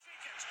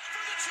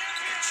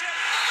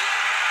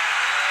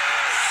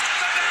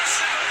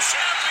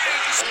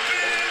champions,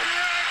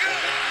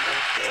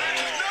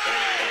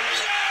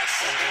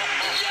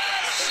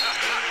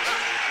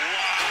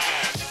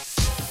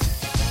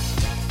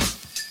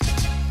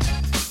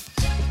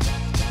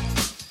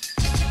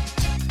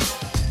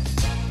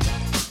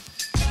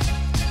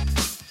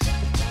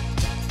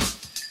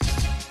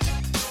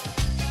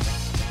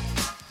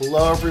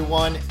 Hello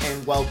everyone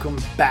and welcome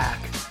back.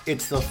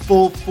 It's the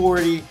Full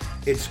 40.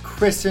 It's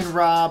Chris and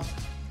Rob,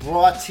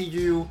 brought to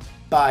you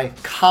by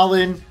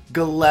Collin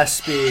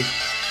Gillespie.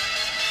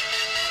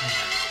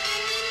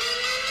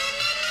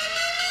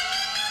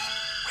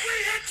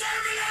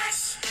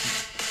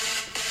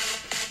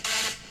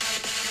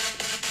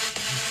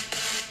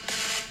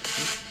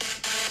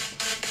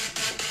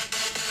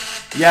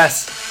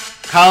 Yes,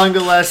 Collin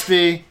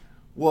Gillespie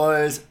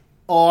was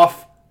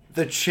off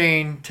the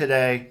chain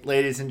today,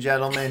 ladies and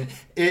gentlemen.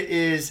 It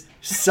is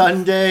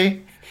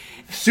Sunday,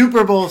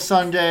 Super Bowl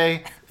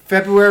Sunday,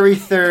 February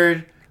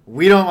 3rd.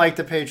 We don't like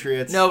the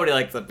Patriots. Nobody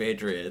likes the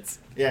Patriots.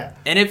 Yeah.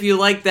 And if you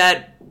like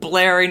that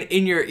blaring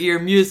in your ear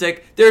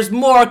music, there's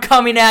more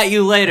coming at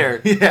you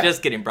later. Yeah.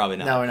 Just kidding, probably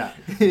not. No, we're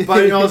not.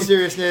 But in all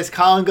seriousness,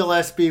 Collin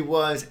Gillespie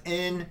was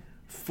in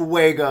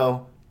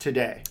fuego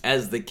today.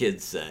 As the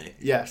kids say.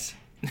 Yes.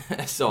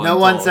 So no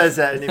one says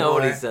that anymore.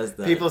 Nobody says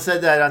that. People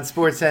said that on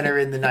SportsCenter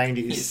in the 90s.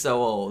 He's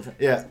so old.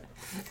 Yeah.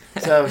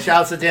 So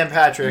shouts to Dan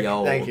Patrick.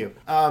 Yo. Thank you.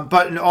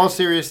 But in all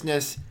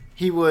seriousness,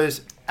 he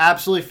was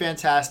absolutely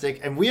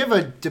fantastic. And we have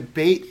a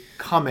debate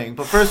coming.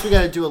 But first we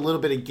got to do a little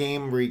bit of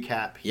game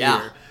recap here.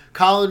 Yeah.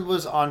 Collin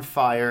was on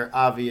fire,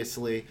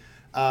 obviously.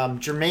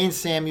 Jermaine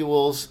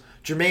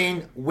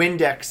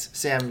Windex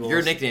Samuels.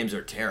 Your nicknames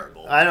are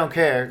terrible. I don't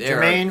care.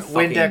 Jermaine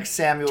Windex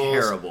Samuels.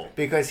 Terrible.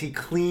 Because he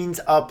cleans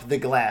up the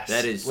glass.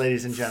 That is,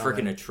 ladies and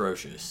gentlemen, freaking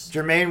atrocious.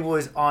 Jermaine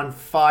was on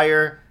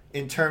fire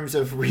in terms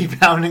of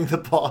rebounding the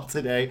ball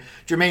today.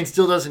 Jermaine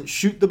still doesn't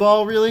shoot the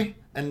ball, really.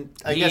 And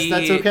I guess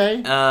that's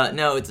okay?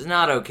 No, it's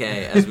not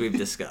okay, as we've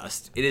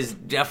discussed. It is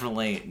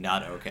definitely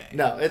not okay.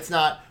 No, it's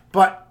not.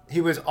 But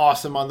he was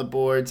awesome on the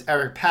boards.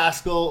 Eric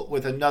Paschal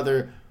with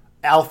another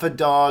alpha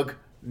dog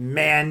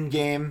man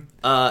game.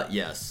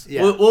 Yes.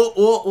 Yeah.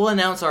 We'll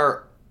announce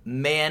our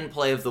man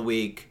play of the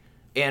week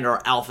and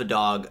our alpha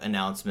dog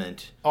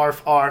announcement.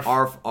 Arf, arf.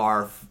 Arf,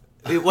 arf.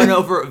 It went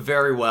over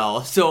very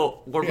well.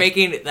 So we're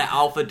making the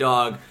alpha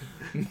dog,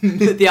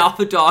 the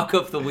alpha dog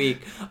of the week,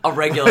 a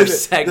regular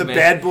segment. The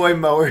bad boy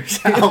mowers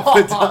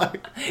alpha dog.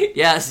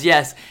 Yes.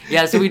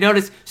 Yeah, so we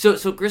noticed.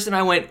 So Chris and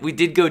I we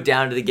did go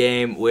down to the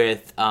game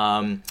with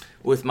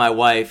my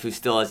wife, who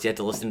still has yet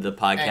to listen to the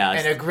podcast.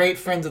 And a great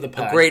friend of the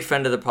pod. A great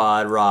friend of the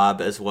pod, Rob,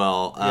 as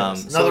well.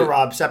 Yes, another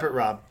Rob, separate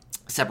Rob.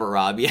 Separate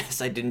Rob, yes.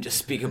 I didn't just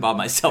speak about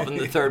myself in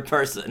the third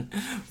person.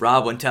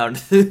 Rob went down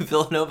to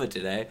Villanova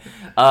today.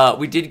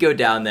 We did go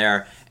down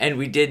there, and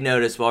we did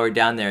notice while we were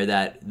down there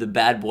that the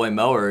Bad Boy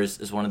Mowers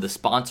is one of the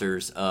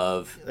sponsors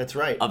of the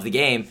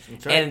game.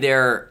 That's right. And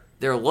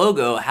their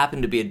logo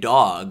happened to be a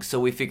dog, so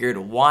we figured,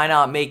 why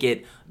not make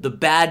it the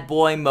Bad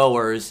Boy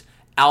Mowers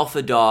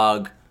Alpha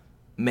Dog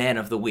Man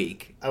of the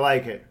Week? I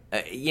like it.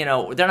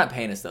 They're not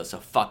paying us though, so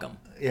fuck them.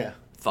 Yeah.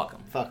 Fuck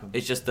them. Fuck them.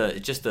 It's just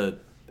the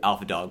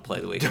Alpha Dog play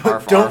of the week.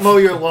 Don't mow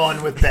your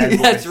lawn with bad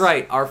boys. That's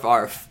right. Arf,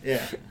 arf.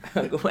 Yeah.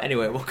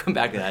 Anyway, we'll come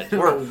back to that.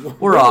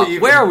 We're off.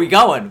 Where are we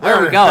going? Where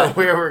are we going?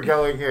 Where we're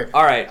going here.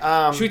 All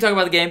right. Should we talk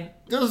about the game?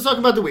 Let's talk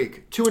about the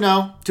week.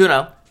 2-0.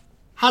 2-0.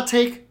 Hot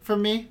take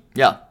from me.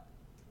 Yeah.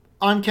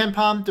 On Ken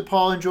Palm,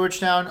 DePaul, and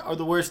Georgetown are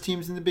the worst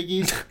teams in the Big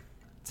East.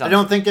 I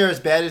don't think they're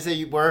as bad as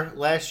they were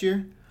last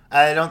year.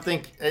 I don't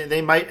think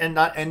they might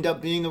not end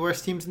up being the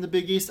worst teams in the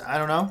Big East. I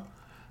don't know.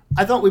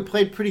 I thought we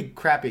played pretty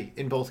crappy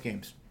in both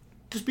games.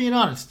 Just being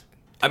honest.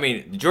 I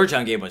mean, the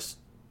Georgetown game was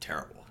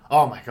terrible.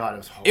 Oh my God, it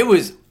was horrible. It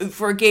was,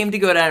 for a game to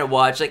go down and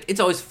watch, it's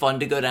always fun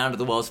to go down to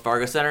the Wells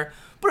Fargo Center,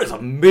 but it was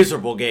a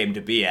miserable game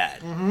to be at.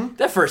 Mm-hmm.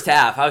 That first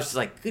half, I was just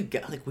like, good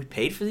God, we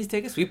paid for these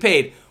tickets? We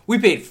paid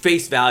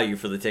face value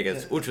for the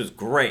tickets, which was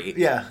great.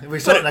 Yeah, we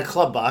saw it in a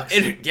club box.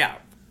 Yeah,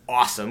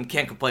 awesome.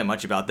 Can't complain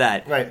much about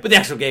that. Right. But the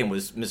actual game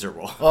was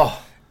miserable.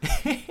 Oh.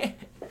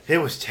 It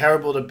was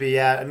terrible to be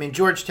at. I mean,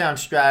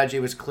 Georgetown's strategy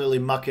was clearly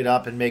muck it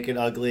up and make it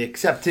ugly,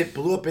 except it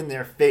blew up in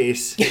their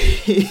face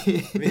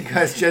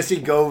because Jesse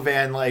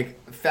Govan,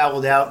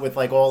 fouled out with,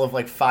 all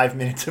of, 5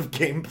 minutes of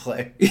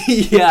gameplay.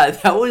 Yeah,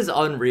 that was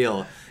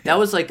unreal. That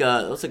was like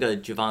a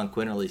Javon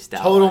Quinterly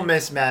style. Total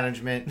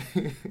mismanagement.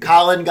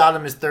 Collin got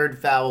him his third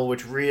foul,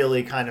 which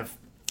really kind of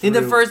in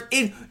the first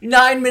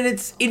 9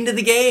 minutes into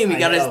the game, he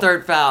got his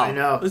third foul. I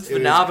know. It was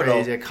phenomenal.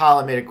 Was crazy.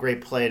 Collin made a great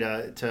play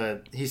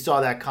he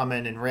saw that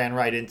coming and ran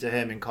right into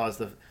him and caused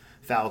the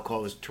foul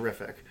call. It was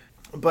terrific.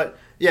 But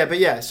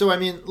yeah. So, I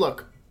mean,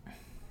 look,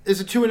 it's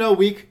a 2-0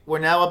 week. We're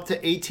now up to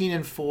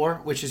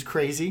 18-4, which is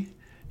crazy.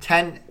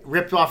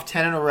 Ripped off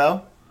 10 in a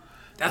row.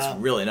 That's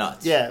really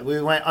nuts. Yeah,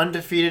 we went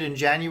undefeated in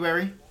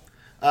January.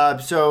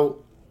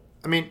 So,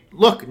 I mean,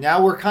 look,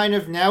 now we're kind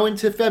of now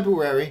into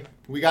February.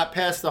 We got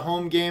past the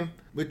home game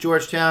with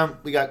Georgetown.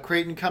 We got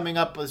Creighton coming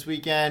up this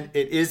weekend.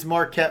 It is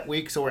Marquette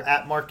week, so we're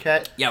at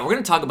Marquette. Yeah, we're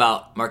going to talk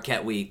about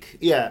Marquette week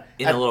in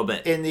a little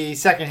bit. In the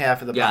second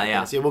half of the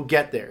podcast. Yeah, we'll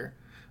get there.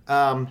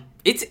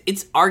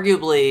 It's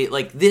arguably,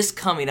 like, this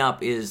coming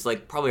up is,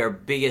 like, probably our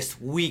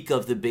biggest week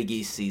of the Big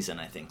East season,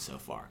 I think, so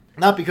far.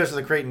 Not because of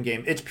the Creighton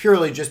game. It's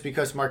purely just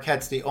because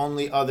Marquette's the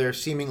only other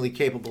seemingly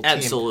capable team.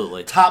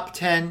 Absolutely. Top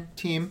 10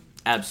 team.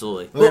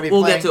 Absolutely.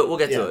 We'll get to it. We'll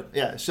get to it.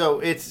 Yeah, so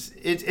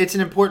it's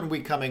an important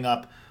week coming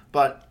up,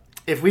 but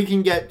if we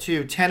can get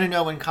to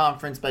 10-0 in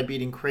conference by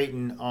beating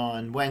Creighton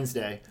on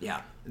Wednesday,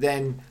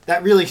 then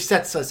that really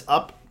sets us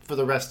up for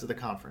the rest of the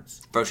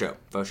conference. For sure.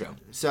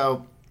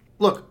 So,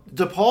 look,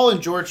 DePaul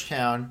and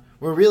Georgetown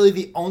were really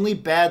the only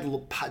bad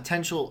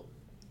potential.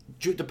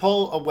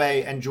 DePaul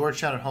away and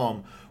Georgetown at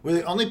home were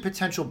the only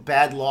potential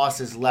bad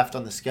losses left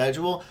on the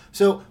schedule.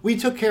 So we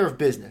took care of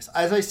business.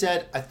 As I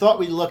said, I thought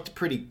we looked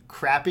pretty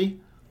crappy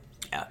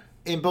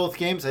in both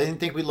games. I didn't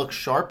think we looked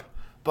sharp,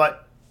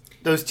 but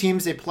those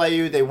teams, they play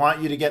you. They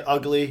want you to get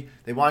ugly.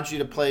 They want you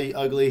to play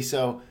ugly.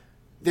 So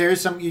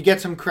you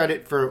get some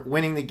credit for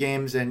winning the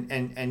games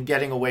and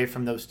getting away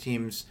from those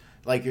teams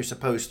like you're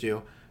supposed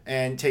to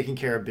and taking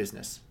care of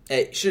business.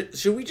 Hey,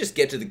 should we just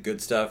get to the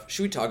good stuff?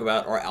 Should we talk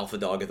about our alpha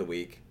dog of the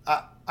week?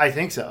 I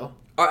think so.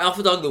 Our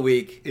alpha dog of the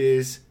week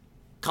is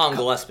Collin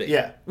Gillespie.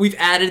 Yeah. We've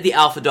added the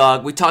alpha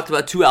dog. We talked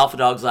about 2 alpha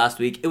dogs last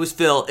week. It was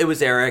Phil. It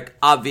was Eric.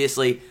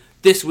 Obviously,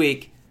 this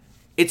week,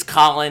 it's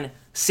Collin,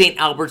 St.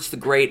 Albert's the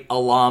Great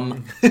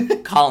alum,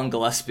 Collin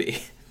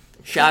Gillespie.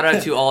 Shout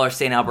out to all our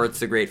St. Albert's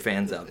the Great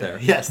fans out there.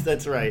 Yes,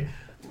 that's right.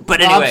 But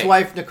Bob's anyway,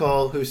 wife,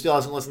 Nicole, who still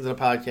hasn't listened to the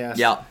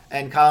podcast,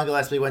 and Collin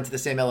Gillespie went to the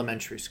same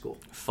elementary school.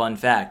 Fun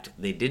fact,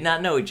 they did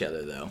not know each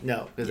other, though.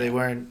 No, because they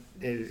weren't.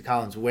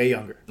 Collin's way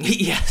younger.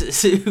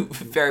 Yes,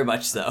 very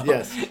much so.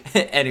 Yes.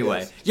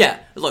 Anyway,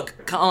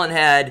 look,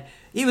 Collin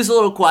he was a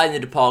little quiet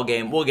in the DePaul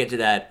game. We'll get to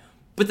that.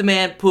 But the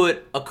man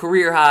put a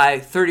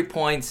career-high 30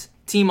 points,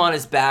 team on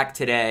his back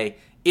today.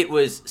 It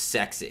was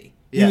sexy.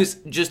 He was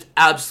just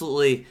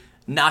absolutely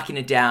knocking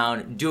it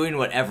down, doing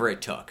whatever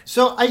it took.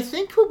 So I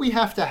think we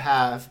have to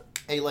have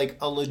a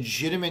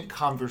legitimate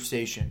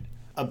conversation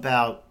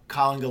about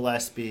Collin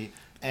Gillespie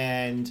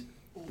and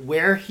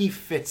where he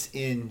fits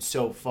in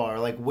so far,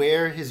 like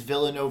where his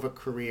Villanova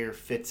career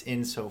fits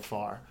in so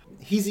far.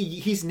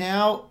 He's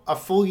now a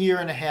full year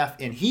and a half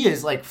in. He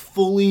is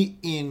fully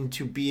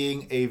into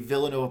being a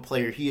Villanova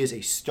player. He is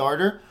a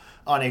starter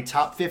on a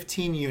top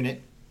 15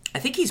 unit. I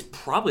think he's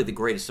probably the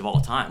greatest of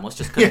all time. Let's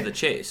just cut to the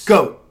chase.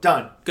 Goat.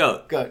 Done.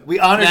 Goat. Good. We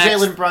honor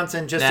Jalen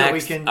Brunson just so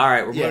we can... All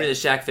right, we're moving to the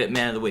Shaq Fit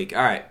Man of the Week.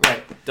 All right.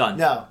 Right. Done.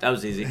 No. That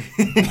was easy.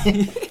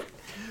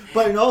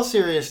 But in all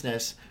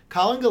seriousness,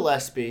 Collin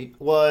Gillespie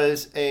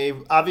was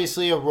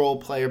obviously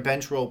a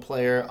bench role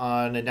player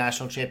on a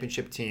national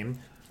championship team,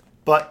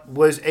 but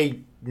was a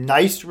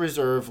nice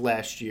reserve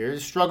last year.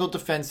 Struggled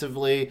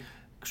defensively,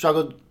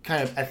 struggled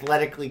kind of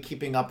athletically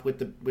keeping up with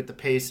the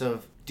pace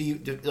of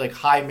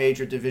high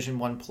major Division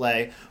I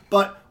play.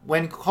 But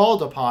when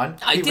called upon,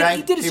 he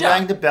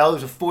rang the bell.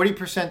 He was a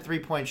 40%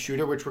 3-point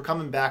shooter, which we're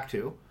coming back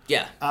to.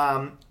 Yeah.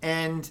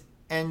 And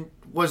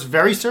was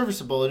very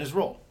serviceable in his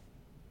role.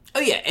 Oh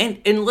yeah,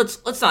 and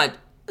let's not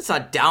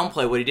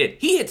downplay what he did.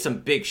 He hit some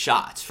big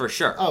shots for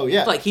sure. Oh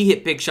yeah, he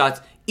hit big shots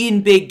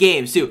in big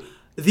games too.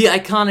 The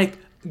iconic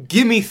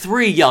 "Gimme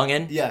 3,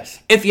 youngin." Yes.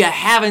 If you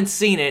haven't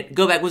seen it,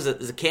 go back. Was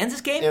it a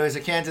Kansas game? It was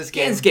a Kansas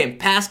game. Kansas game.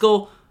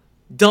 Pascal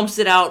dumps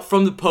it out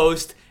from the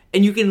post,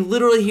 and you can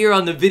literally hear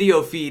on the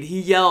video feed he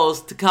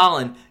yells to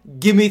Collin,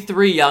 "Gimme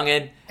 3,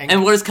 youngin."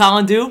 And what does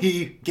Collin do?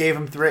 He gave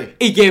him 3.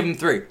 He gave him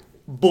 3.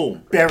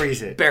 Boom.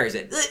 Buries it.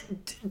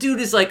 Dude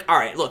is all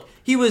right. Look,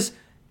 he was.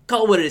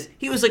 Call it what it is.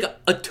 He was a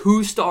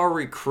 2-star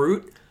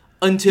recruit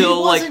until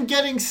he wasn't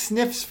getting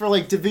sniffs for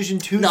Division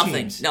II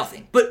teams.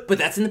 Nothing. But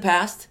that's in the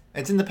past.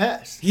 It's in the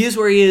past. He is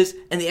where he is,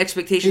 and the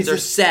expectations are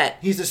set.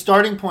 He's a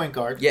starting point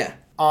guard. Yeah.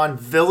 On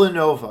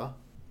Villanova,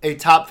 a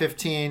top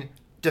 15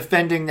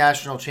 defending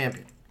national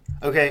champion.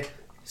 Okay,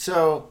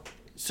 so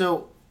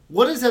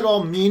what does that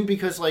all mean?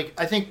 Because I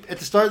think at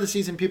the start of the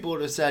season, people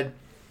would have said,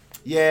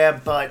 yeah,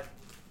 but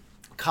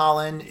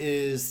Collin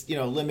is,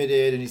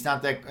 limited, and he's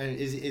not that.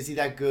 Is he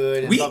that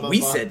good? And we blah, blah,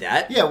 blah. said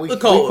that. Yeah, we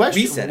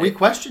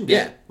questioned it.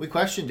 Yeah. We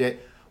questioned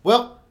it.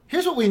 Well,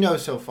 here's what we know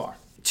so far.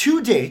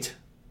 To date,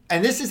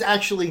 and this is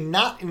actually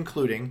not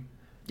including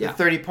the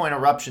 30-point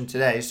eruption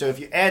today. So if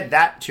you add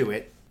that to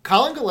it,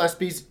 Collin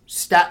Gillespie's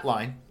stat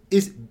line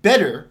is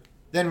better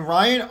than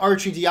Ryan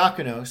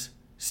Arcidiacono's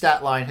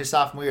stat line his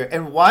sophomore year.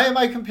 And why am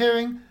I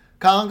comparing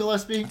Collin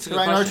Gillespie to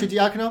Ryan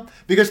Arcidiacono?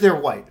 Because they're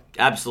white.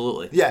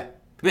 Absolutely. Yeah.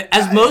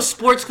 As most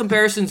sports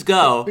comparisons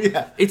go,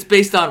 it's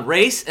based on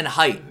race and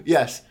height.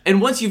 Yes.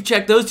 And once you've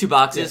checked those 2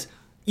 boxes,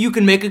 you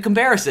can make a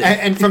comparison.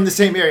 And from the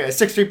same area. A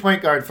 6'3"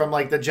 point guard from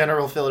the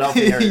general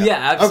Philadelphia area.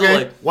 Yeah,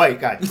 absolutely. Okay.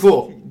 White guy.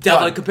 Cool.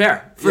 Definitely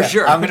compare. For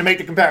sure. I'm going to make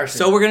the comparison.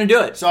 So we're going to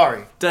do it.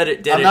 Sorry.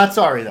 I'm not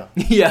sorry, though.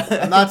 Yeah.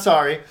 I'm not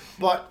sorry.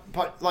 But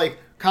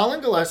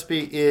Collin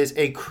Gillespie is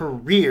a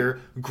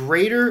career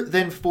greater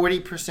than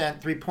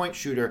 40% 3-point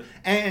shooter.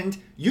 And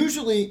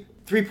usually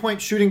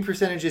 3-point shooting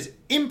percentages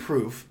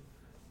improve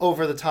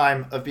over the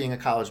time of being a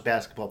college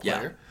basketball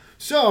player. Yeah.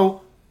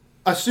 So,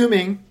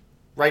 assuming,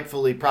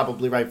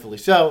 probably rightfully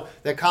so,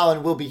 that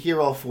Collin will be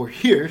here all 4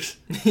 years.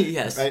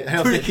 Yes. Right? I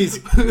don't think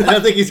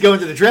he's going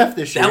to the draft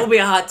this year. That will be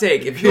a hot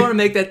take. If you want to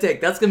make that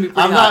take, that's going to be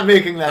pretty I'm hot. not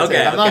making that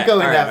take. I'm not going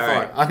that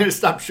far. Right. I'm going to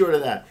stop short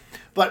of that.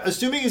 But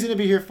assuming he's going to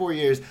be here 4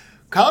 years,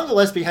 Collin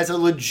Gillespie has a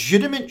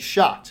legitimate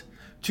shot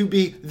to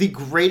be the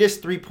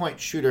greatest 3-point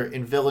shooter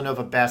in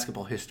Villanova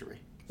basketball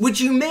history.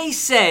 Which you may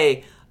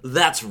say,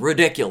 that's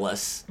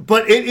ridiculous.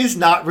 But it is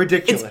not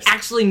ridiculous. It's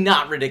actually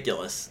not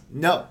ridiculous.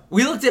 No.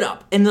 We looked it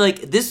up, and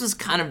this was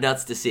kind of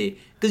nuts to see.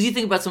 Because you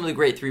think about some of the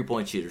great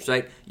 3-point shooters,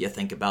 right? You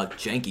think about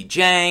Janky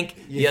Jank.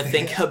 You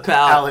think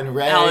about Alan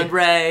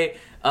Ray.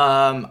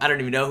 I don't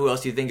even know who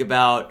else you think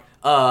about.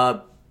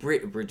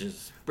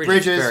 Bridges.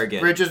 Very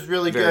good. Bridges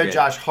really good.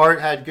 Josh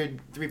Hart had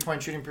good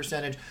 3-point shooting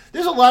percentage.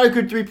 There's a lot of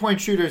good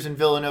 3-point shooters in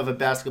Villanova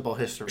basketball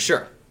history.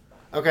 Sure.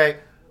 Okay?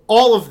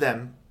 All of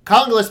them.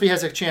 Collin Gillespie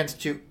has a chance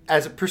to,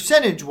 as a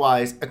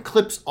percentage-wise,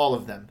 eclipse all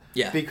of them.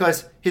 Yeah.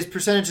 Because his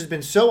percentage has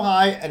been so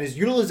high, and his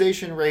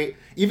utilization rate,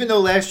 even though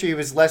last year he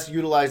was less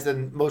utilized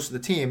than most of the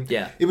team,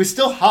 it was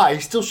still high.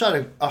 He still shot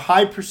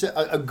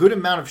a good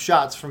amount of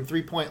shots from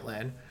 3-point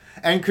land,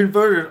 and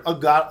converted a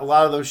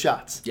lot of those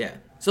shots. Yeah.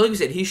 So like we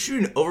said, he's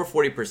shooting over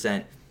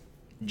 40%.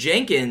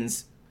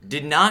 Jenkins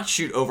did not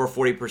shoot over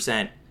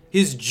 40%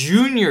 his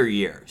junior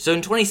year. So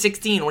in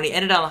 2016, when he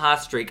ended on the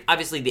hot streak,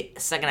 obviously the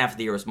second half of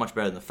the year was much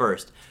better than the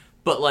first.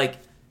 But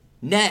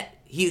net,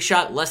 he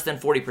shot less than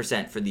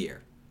 40% for the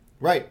year.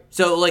 Right.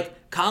 So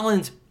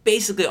Collin's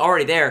basically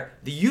already there.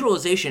 The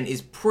utilization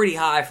is pretty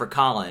high for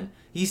Collin.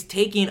 He's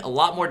taking a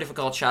lot more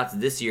difficult shots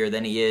this year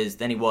than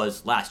he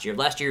was last year.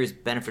 Last year was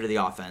benefit of the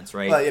offense,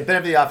 right? Well, benefit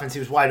of the offense. He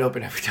was wide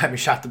open every time he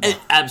shot the ball.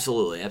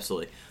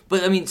 Absolutely.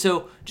 But,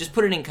 so just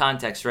put it in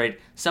context, right?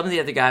 Some of the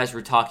other guys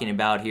we're talking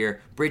about here,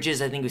 Bridges,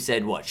 I think we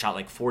said, shot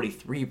 43%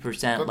 last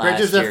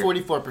Bridges year.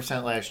 Bridges at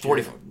 44% last year.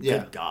 44. Yeah.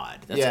 Good God.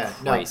 That's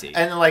crazy. No.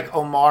 And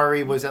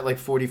Omari was at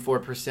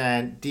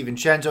 44%.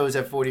 DiVincenzo was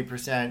at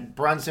 40%.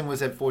 Brunson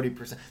was at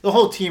 40%. The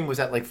whole team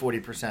was at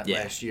 40%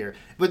 last year.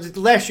 But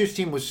last year's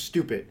team was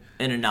stupid.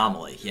 An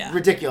anomaly, yeah.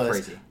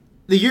 Ridiculous. Crazy.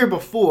 The year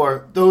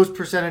before, those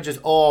percentages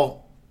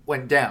all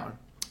went down.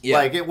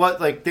 Yeah.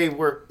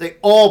 They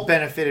all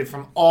benefited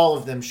from all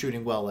of them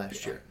shooting well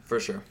last year. For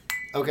sure.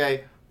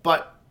 Okay,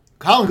 but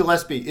Collin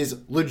Gillespie is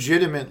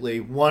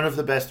legitimately one of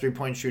the best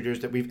 3-point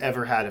shooters that we've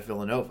ever had at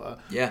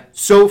Villanova. Yeah.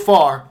 So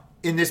far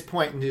in this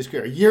point in his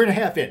career, a year and a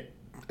half in.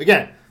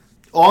 Again,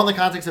 all in the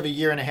context of a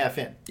year and a half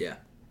in. Yeah.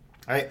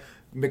 All right.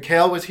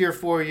 McHale was here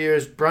 4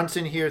 years.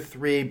 Brunson here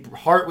 3.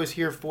 Hart was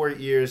here 4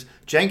 years.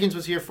 Jenkins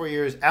was here 4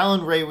 years.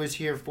 Alan Ray was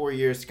here 4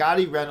 years.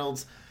 Scotty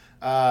Reynolds,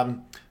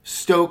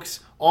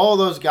 Stokes, all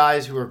those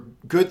guys who are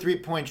good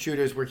 3-point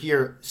shooters were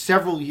here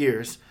several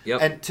years.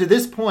 Yep. And to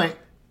this point,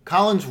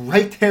 Collin's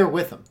right there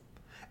with them.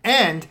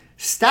 And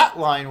stat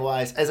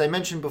line-wise, as I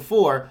mentioned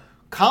before,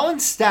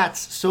 Collin's stats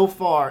so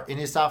far in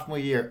his sophomore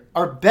year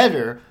are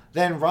better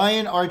than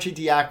Ryan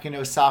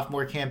Arcidiacono's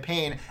sophomore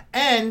campaign.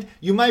 And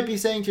you might be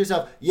saying to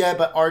yourself, yeah,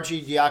 but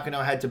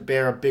Arcidiacono had to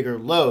bear a bigger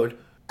load.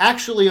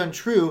 Actually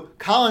untrue.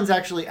 Collin's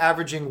actually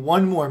averaging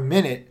 1 more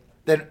minute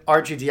than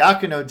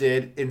Arcidiacono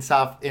did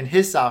in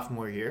his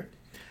sophomore year.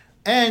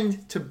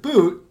 And to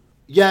boot,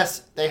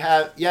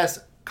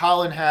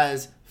 Collin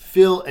has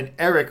Phil and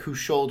Eric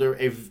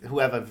who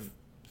have a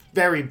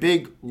very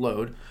big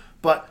load,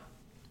 but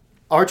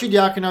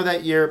Arcidiacono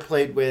that year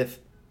played with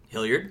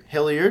Hilliard,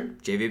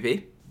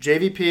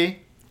 JVP,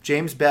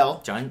 James Bell,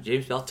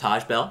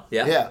 Taj Bell,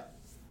 yeah,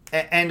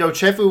 and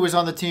Ochefu was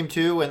on the team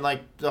too, and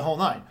the whole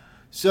nine.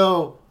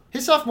 So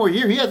his sophomore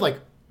year, he had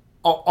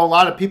a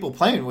lot of people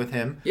playing with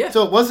him. Yeah.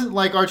 So it wasn't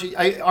like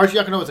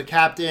Arcidiacono was a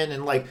captain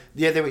and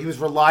he was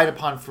relied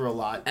upon for a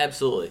lot.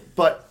 Absolutely.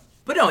 But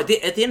no, at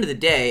the end of the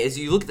day, as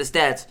you look at the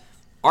stats,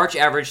 Arch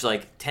averaged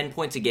 10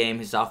 points a game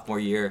his sophomore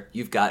year.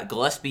 You've got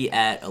Gillespie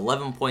at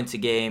 11 points a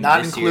game.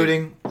 Not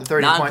including the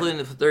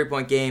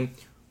 30-point game.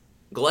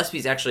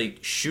 Gillespie's actually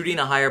shooting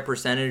a higher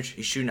percentage.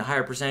 He's shooting a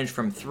higher percentage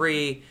from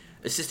 3.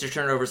 Assist to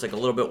turnovers a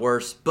little bit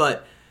worse.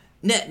 But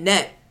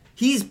net,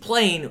 he's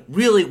playing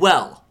really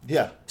well.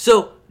 Yeah.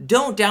 So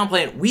don't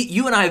downplay it.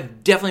 You and I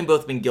have definitely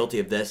both been guilty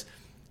of this.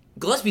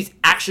 Gillespie's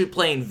actually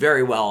playing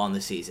very well on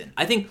the season.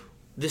 I think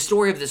the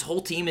story of this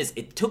whole team is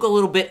it took a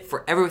little bit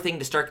for everything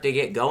to start to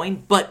get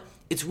going, but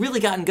it's really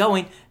gotten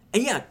going.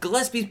 And yeah,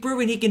 Gillespie's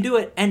proving he can do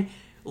it. And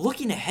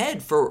looking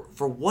ahead for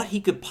what he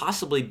could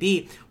possibly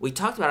be, we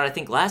talked about it, I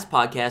think, last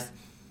podcast,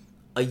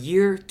 a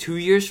year, 2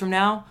 years from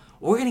now,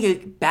 we're going to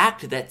get back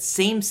to that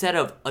same set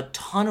of a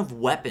ton of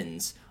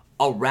weapons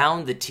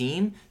around the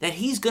team that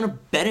he's going to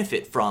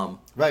benefit from.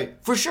 Right.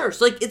 For sure.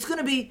 So it's going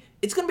to be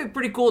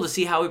pretty cool to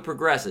see how he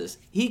progresses.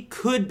 He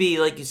could be,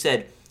 like you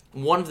said,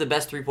 one of the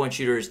best 3-point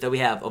shooters that we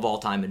have of all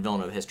time in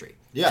Villanova history.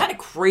 Yeah. Kind of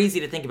crazy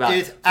to think about.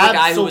 It's for a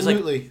guy who was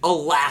absolutely a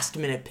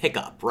last-minute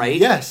pickup, right?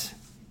 Yes.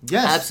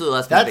 Absolutely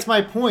last-minute That's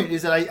my point,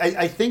 is that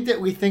I think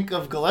that we think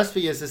of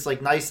Gillespie as this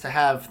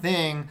nice-to-have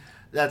thing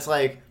that's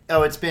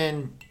it's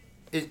been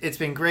it's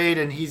been great,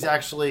 and he's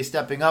actually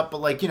stepping up.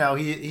 But like,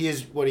 he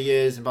is what he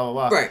is, and blah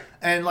blah blah. Right.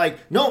 And like,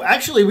 no,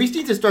 actually, we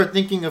need to start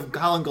thinking of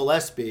Collin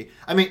Gillespie.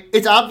 I mean,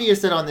 it's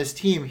obvious that on this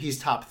team he's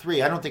top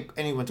 3. I don't think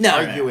anyone's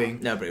arguing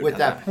with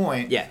that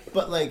point. Yeah.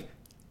 But like,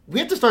 we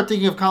have to start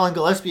thinking of Collin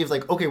Gillespie as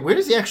like, okay, where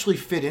does he actually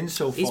fit in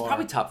so far? He's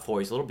probably top 4.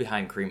 He's a little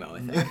behind Cremo, I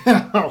think.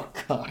 Oh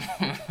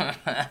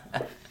god.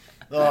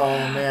 Oh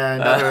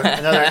man,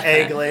 another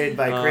egg laid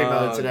by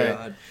Cremo today.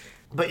 God.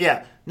 But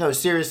yeah, no,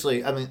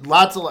 seriously. I mean,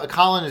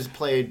 Collin has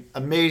played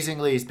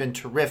amazingly. He's been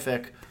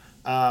terrific,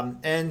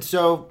 and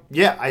so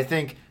yeah, I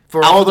think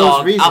for all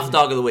those reasons, Alpha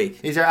Dog of the Week.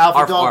 He's our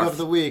Alpha Dog of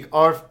the Week.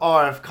 Arf,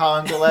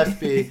 Collin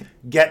Gillespie,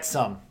 get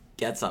some.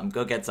 Get some.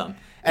 Go get some.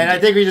 And I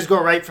think we just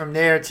go right from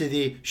there to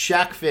the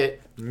Shaq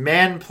Fit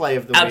Man Play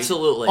of the Week.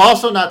 Absolutely.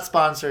 Also not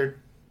sponsored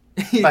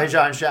by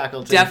John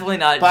Shackleton. Definitely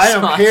not But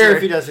sponsored. I don't care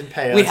if he doesn't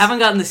pay us. We haven't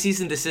gotten the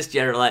cease and desist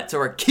yet, so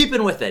we're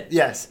keeping with it.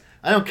 Yes.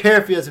 I don't care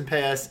if he doesn't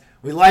pay us.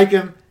 We like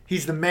him.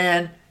 He's the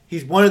man.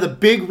 He's one of the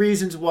big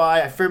reasons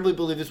why, I firmly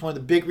believe this is one of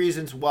the big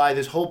reasons why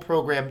this whole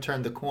program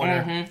turned the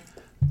corner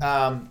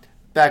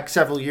back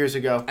several years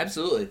ago.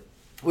 Absolutely.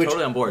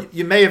 Totally on board.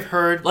 You may have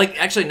heard. Like,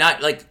 actually,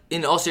 not, like,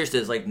 in all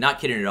seriousness, like, not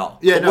kidding at all.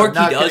 Yeah, the work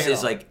he does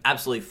is, like,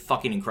 absolutely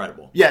fucking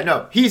incredible. Yeah,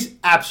 no, he's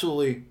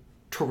absolutely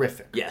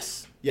terrific.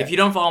 Yes. Yeah. If you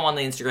don't follow him on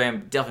the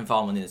Instagram, definitely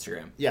follow him on the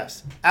Instagram.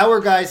 Yes. Our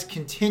guys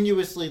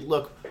continuously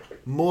look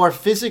more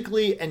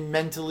physically and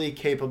mentally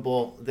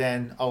capable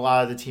than a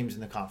lot of the teams in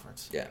the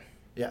conference. Yeah.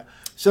 Yeah.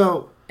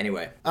 So,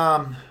 anyway.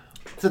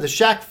 So the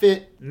Shaq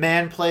Fit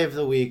Man Play of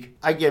the Week,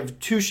 I give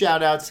 2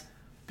 shout-outs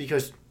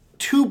because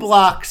 2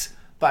 blocks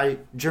by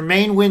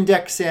Jermaine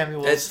Windex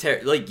Samuels. That's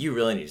terrible. Like, you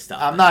really need to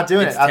stop. I'm not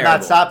doing it. I'm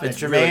not stopping it.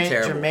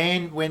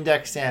 Jermaine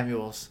Windex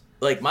Samuels.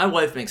 Like, my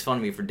wife makes fun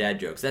of me for dad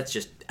jokes. That's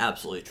just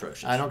absolutely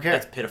atrocious. I don't care.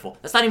 That's pitiful.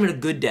 That's not even a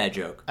good dad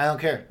joke. I don't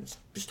care. It's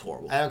just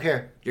horrible. I don't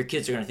care. Your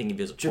kids are going to think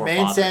he was a poor Jermaine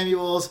father.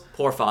 Samuels.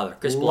 Poor father.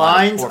 Chris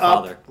Blunt, poor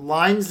father.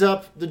 Lines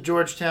up the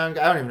Georgetown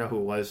guy. I don't even know who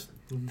it was.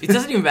 It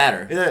doesn't even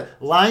matter.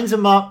 Lines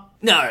him up.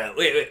 No,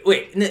 wait.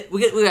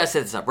 We got to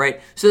set this up,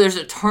 right? So there's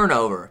a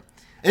turnover.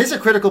 It is a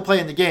critical play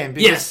in the game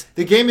because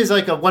the game is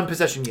like a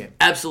 1-possession game.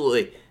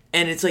 Absolutely.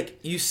 And it's like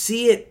you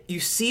see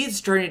it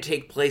starting to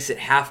take place at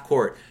half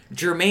court.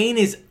 Jermaine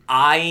is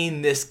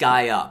eyeing this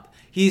guy up.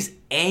 He's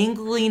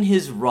angling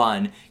his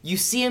run. You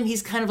see him,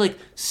 he's kind of like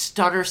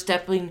stutter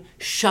stepping,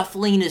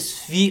 shuffling his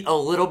feet a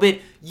little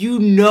bit. You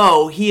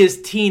know he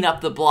is teeing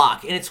up the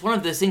block. And it's one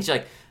of those things you're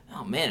like,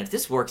 oh man, if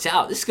this works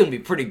out, this is going to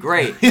be pretty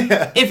great.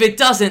 Yeah. If it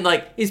doesn't,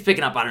 like, he's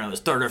picking up, I don't know,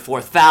 his 3rd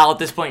or 4th foul at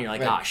this point. You're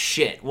like, right.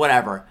 shit,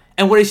 whatever.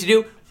 And what does he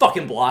do?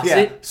 Fucking blocks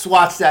it.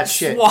 Swats that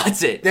shit.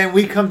 Swats it. Then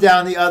we come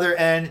down the other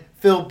end,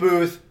 Phil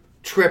Booth,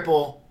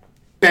 triple,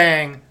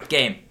 bang.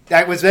 Game.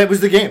 That was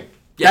the game.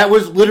 Yeah. That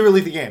was literally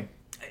the game.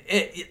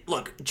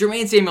 Look,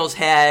 Jermaine Samuels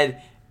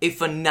had a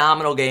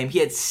phenomenal game. He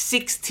had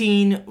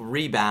 16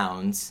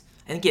 rebounds.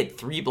 I think he had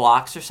 3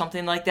 blocks or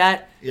something like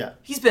that. Yeah.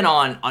 He's been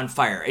on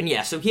fire. And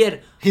yeah, so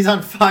he's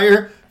on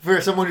fire for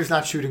someone who's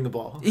not shooting the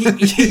ball.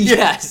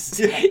 Yes.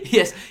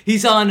 Yes.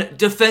 He's on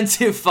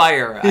defensive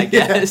fire, I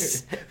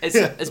guess.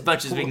 As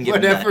much as we can give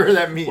him Whatever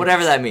that means.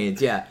 Whatever that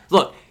means, yeah.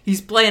 Look,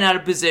 he's playing out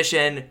of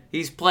position.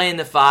 He's playing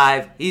the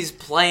 5. He's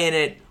playing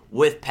it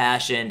with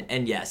passion.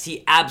 And yes,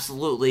 he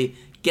absolutely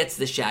gets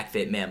the Shaq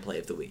Fit Man Play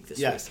of the Week this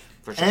week.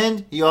 For sure.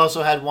 And he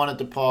also had one at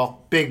DePaul.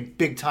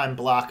 Big time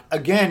block.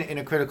 Again, in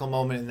a critical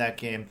moment in that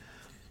game.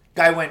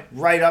 Guy went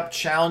right up,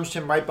 challenged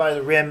him right by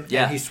the rim,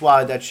 and he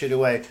swatted that shit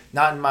away.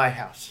 Not in my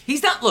house.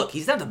 He's not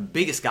the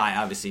biggest guy,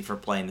 obviously, for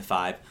playing the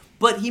 5.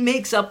 But he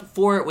makes up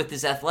for it with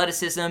his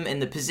athleticism, and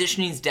the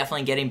positioning is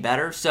definitely getting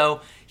better.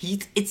 So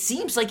it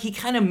seems like he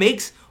kind of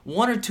makes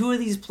 1 or 2 of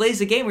these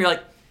plays a game where you're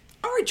like,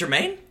 all right,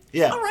 Jermaine.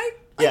 Yeah. All right.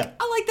 I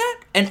like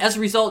that. And as a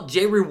result,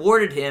 Jay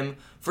rewarded him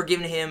for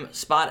giving him a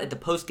spot at the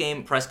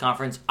post-game press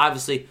conference,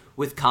 obviously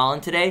with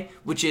Collin today,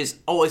 which is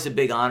always a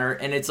big honor.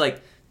 And it's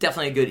like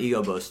definitely a good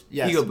ego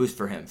boost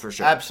for him, for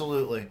sure.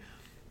 Absolutely.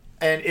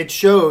 And it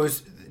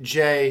shows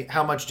Jay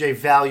how much Jay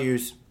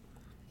values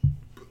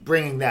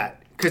bringing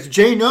that. Because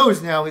Jay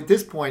knows now at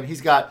this point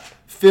he's got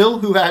Phil,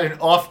 who had an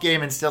off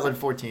game and still had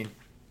 14.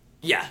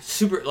 Yeah,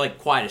 super, like,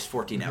 quietest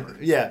 14 ever.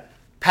 Yeah.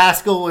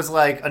 Pascal was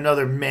like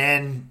another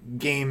man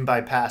game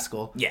by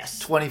Pascal. Yes.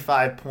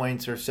 25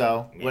 points or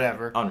so,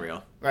 whatever.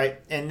 Unreal.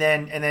 Right? And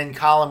then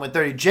Collin with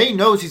 30. Jay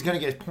knows he's going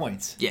to get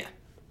points. Yeah.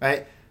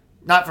 Right?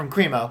 Not from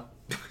Cremo.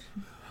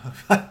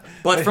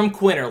 But from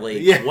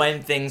Quinterly,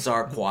 when things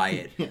are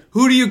quiet.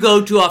 Who do you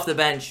go to off the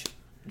bench?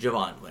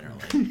 Javon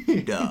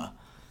Quinterly. Duh.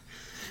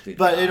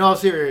 But in all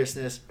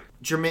seriousness,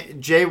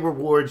 Jay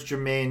rewards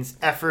Jermaine's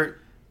effort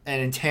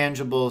and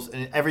intangibles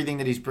and everything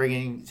that he's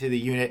bringing to the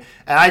unit.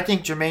 And I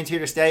think Jermaine's here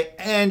to stay.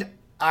 And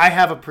I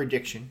have a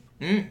prediction.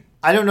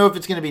 I don't know if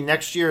it's going to be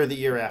next year or the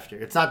year after.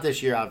 It's not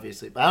this year,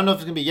 obviously. But I don't know if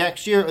it's going to be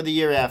next year or the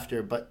year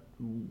after. But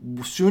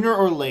sooner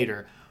or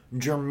later,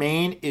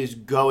 Jermaine is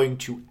going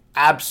to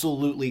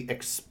absolutely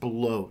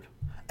explode.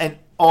 And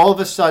all of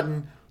a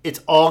sudden,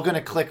 it's all going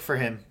to click for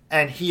him.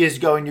 And he is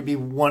going to be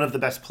one of the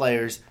best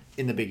players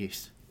in the Big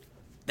East.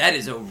 That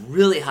is a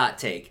really hot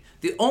take.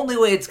 The only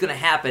way it's going to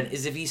happen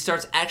is if he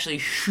starts actually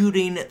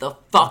shooting the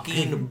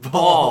fucking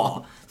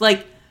ball.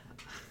 Like,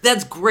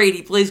 that's great.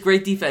 He plays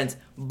great defense.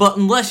 But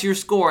unless you're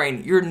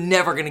scoring, you're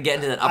never going to get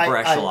into that upper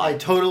echelon. I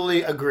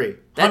totally agree.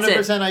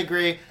 100% I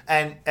agree.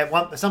 And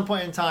at some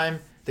point in time,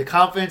 the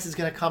confidence is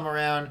going to come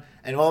around,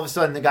 and all of a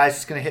sudden, the guy's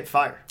just going to hit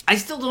fire. I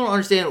still don't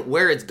understand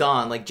where it's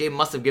gone. Like, Jay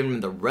must have given him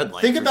the red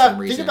light for some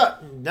reason.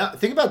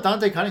 Think about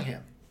Dante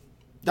Cunningham.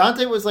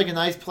 Dante was like a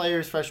nice player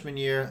his freshman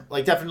year,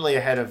 like definitely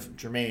ahead of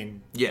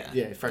Jermaine.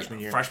 Yeah, freshman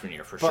year. Freshman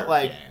year for but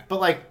sure.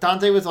 But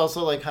Dante was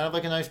also like kind of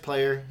like a nice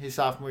player his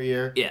sophomore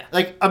year. Yeah,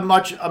 like a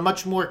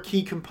much more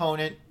key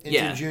component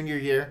into junior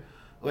year,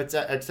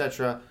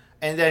 etc.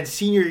 And then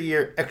senior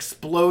year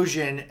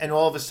explosion, and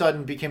all of a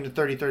sudden became the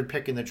 33rd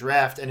pick in the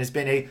draft, and has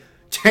been a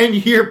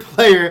 10-year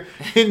player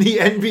in the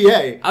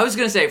NBA. I was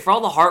gonna say, for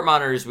all the heart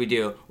monitors we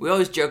do, we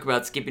always joke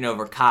about skipping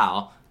over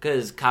Kyle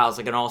because Kyle's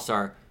like an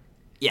all-star.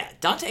 Yeah,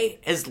 Dante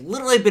has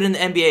literally been in the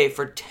NBA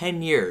for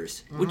 10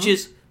 years, which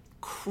is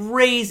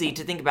crazy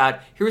to think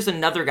about. Here's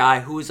another guy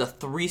who was a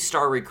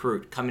 3-star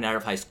recruit coming out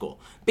of high school,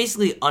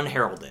 basically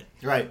unheralded.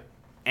 Right.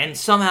 And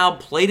somehow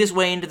played his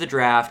way into the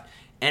draft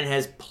and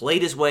has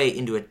played his way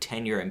into a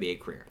 10-year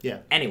NBA career. Yeah.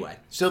 Anyway.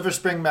 Silver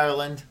Spring,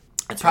 Maryland.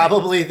 That's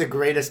probably the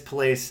greatest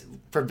place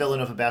for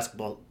Villanova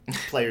basketball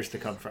players to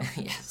come from.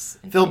 Yes.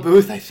 Phil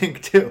Booth, I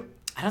think, too.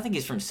 I don't think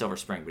he's from Silver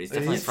Spring, but he's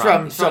definitely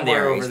from the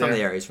area. He's from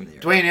the area.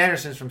 Dwayne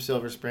Anderson's from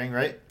Silver Spring,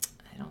 right?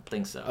 I don't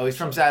think so. Oh, he's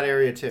from that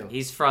area too.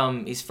 He's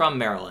from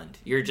Maryland.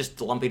 You're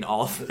just lumping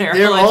all of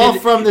Maryland. They're all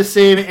from the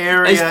same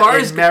area in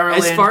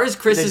Maryland. As far as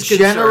Chris is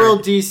concerned, the general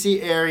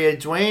DC area.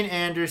 Dwayne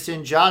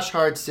Anderson, Josh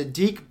Hart,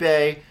 Sadiq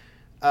Bey,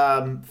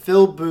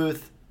 Phil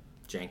Booth,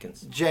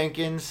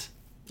 Jenkins.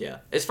 Yeah.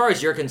 As far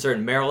as you're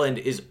concerned, Maryland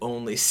is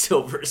only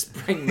Silver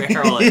Spring,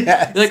 Maryland.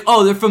 Yes. You're like,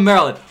 oh, they're from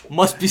Maryland.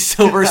 Must be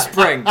Silver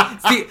Spring.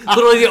 It's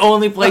literally the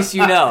only place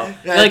you know.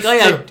 Yeah, like, oh,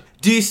 yeah, true.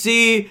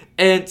 DC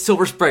and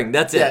Silver Spring.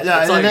 That's it. Yeah,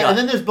 That's all you got. And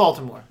then there's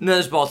Baltimore. No,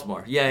 there's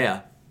Baltimore.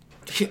 Yeah.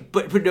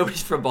 But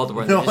nobody's from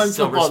Baltimore. No one's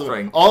from Baltimore.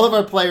 Spring. All of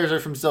our players are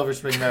from Silver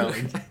Spring,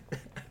 Maryland.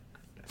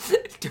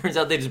 Turns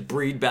out they just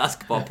breed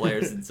basketball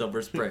players in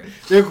Silver Spring.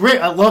 They're great.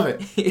 I love it.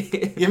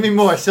 Give me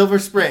more. Silver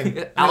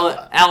Spring.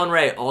 Alan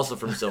Ray, also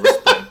from Silver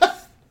Spring.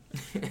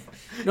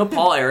 No,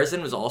 Paul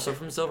Arison was also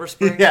from Silver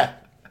Spring? Yeah.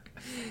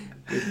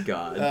 Good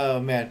God. Oh,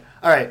 man.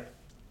 All right.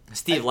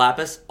 Steve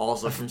Lapis,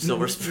 also from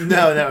Silver Spring.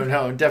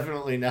 No,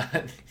 definitely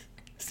not.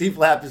 Steve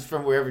Lapis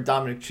from wherever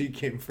Dominic Cheek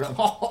came from.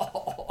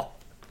 Oh,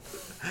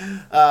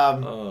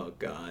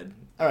 God.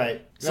 All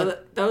right. So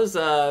that was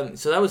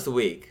the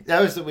week.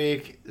 That was the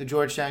week. The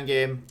Georgetown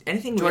game.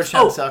 Anything?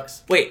 Georgetown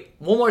sucks. Wait,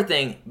 one more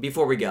thing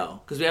before we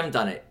go, because we haven't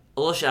done it. A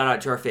little shout out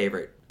to our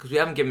favorite, because we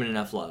haven't given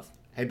enough love.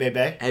 Hey,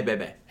 baby. Hey,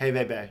 baby. Hey,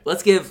 baby.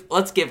 Let's give.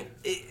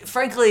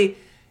 Frankly,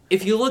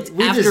 if you looked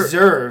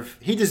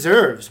he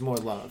deserves more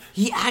love.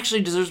 He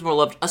actually deserves more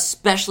love,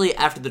 especially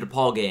after the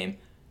DePaul game,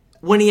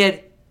 when he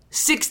had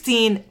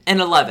 16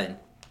 and 11,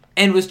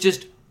 and was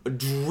just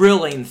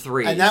drilling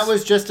threes. And that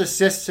was just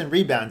assists and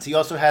rebounds. He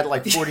also had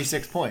like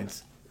 46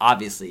 points.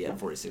 Obviously, he had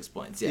 46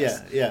 points,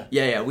 yes.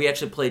 Yeah. We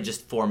actually played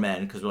just 4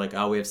 men because we're like,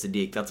 oh, we have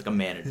Sadiq. That's like a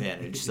man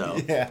advantage, so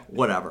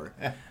whatever.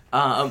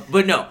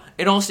 But no,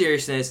 in all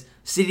seriousness,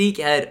 Sadiq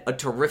had a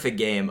terrific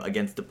game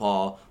against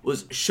DePaul,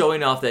 was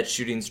showing off that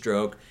shooting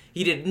stroke.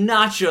 He did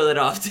not show that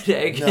off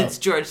today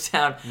against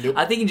Georgetown. Nope.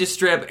 I think he just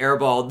straight up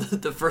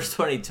airballed the first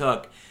one he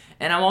took.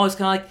 And I'm always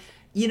kind of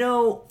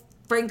like,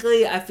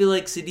 frankly, I feel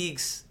like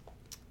Sadiq's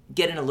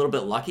getting a little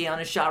bit lucky on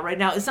his shot right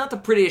now. It's not the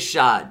prettiest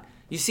shot.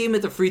 You see him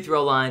at the free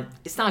throw line.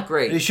 It's not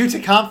great. But he shoots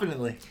it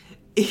confidently.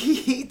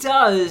 He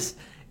does.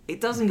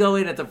 It doesn't go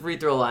in at the free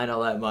throw line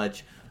all that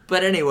much.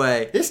 But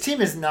anyway. This team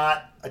is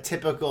not a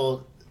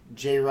typical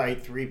Jay Wright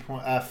free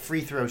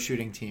throw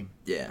shooting team.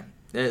 Yeah,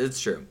 it's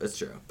true. It's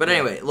true. But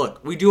anyway,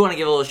 look, we do want to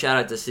give a little shout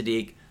out to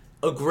Sadiq.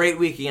 A great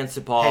week against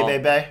DePaul.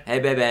 Hey,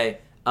 baby.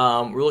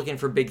 We're looking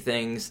for big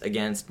things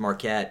against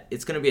Marquette.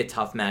 It's going to be a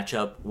tough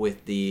matchup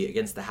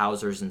against the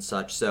Hausers and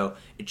such, so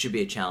it should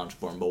be a challenge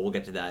for him, but we'll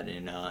get to that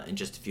in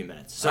just a few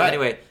minutes. So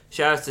anyway,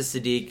 shout outs to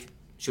Sadiq.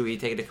 Should we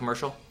take it to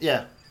commercial?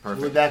 Yeah.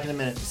 Perfect. We'll be back in a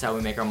minute. This is how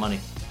we make our money.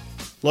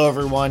 Hello,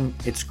 everyone.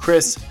 It's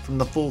Chris from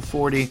the Full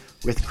 40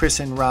 with Chris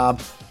and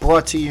Rob,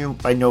 brought to you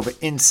by Nova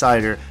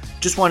Insider.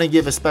 Just want to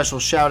give a special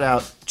shout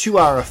out to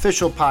our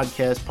official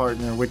podcast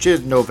partner, which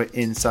is Nova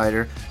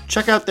Insider.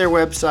 Check out their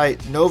website,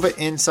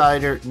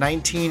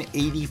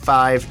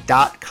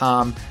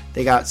 novainsider1985.com.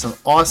 They got some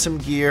awesome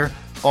gear.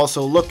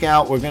 Also, look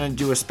out. We're going to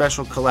do a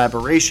special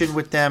collaboration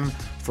with them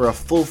for a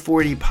Full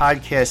 40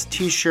 podcast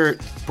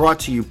t-shirt brought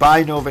to you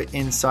by Nova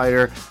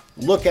Insider.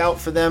 Look out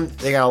for them.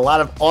 They got a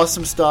lot of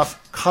awesome stuff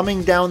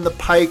coming down the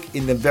pike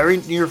in the very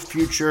near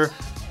future.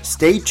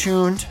 Stay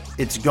tuned.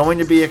 It's going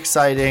to be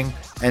exciting.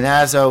 And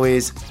as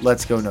always,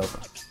 let's go Nova.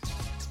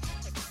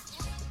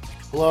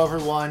 Hello,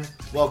 everyone.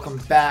 Welcome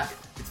back.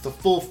 It's It's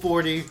the Full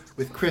 40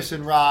 with Chris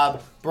and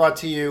Rob, brought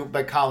to you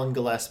by Collin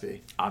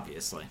Gillespie.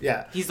 Obviously.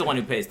 Yeah. He's the one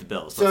who pays the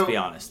bills, let's be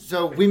honest.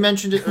 So we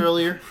mentioned it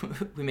earlier.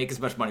 We make as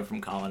much money from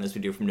Collin as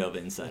we do from Nova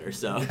Insider,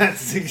 so.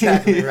 That's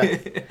exactly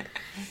right.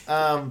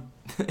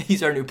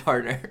 He's our new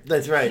partner.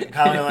 That's right.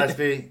 Collin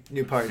Gillespie,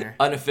 new partner.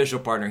 Unofficial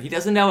partner. He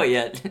doesn't know it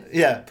yet.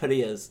 Yeah. But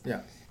he is.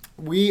 Yeah.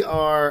 We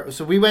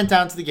went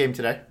down to the game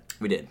today.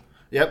 We did.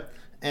 Yep.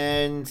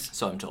 And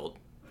so I'm told.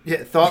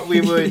 Yeah, thought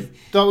we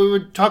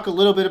would talk a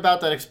little bit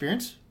about that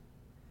experience.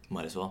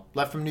 Might as well.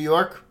 Left from New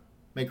York,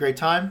 made a great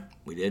time.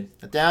 We did.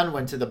 Got down,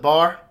 went to the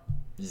bar.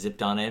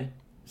 Zipped on in.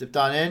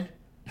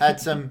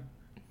 Had some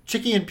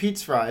chicken and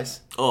Pete's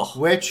fries. Oh,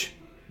 which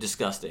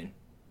disgusting.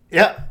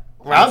 Yeah,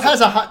 Rob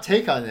has a hot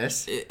take on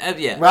this.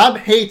 Yeah, Rob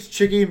hates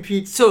chicken and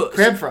Pete's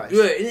crab fries.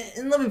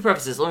 And let me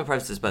preface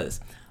this by this.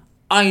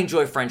 I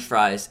enjoy French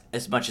fries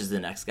as much as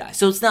the next guy,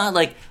 so it's not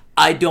like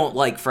I don't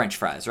like French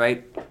fries,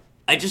 right?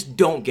 I just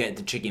don't get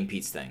the chicken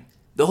Pete's thing.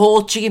 The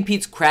whole chicken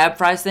Pete's crab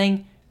fries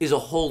thing is a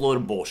whole load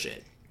of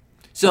bullshit.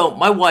 So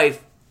my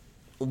wife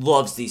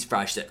loves these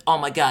fries. She's like, oh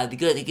my god, they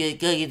gotta get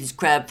these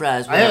crab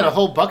fries. Whatever. I had a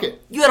whole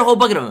bucket. You had a whole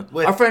bucket of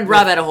them. Our friend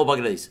Rob had a whole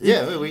bucket of these.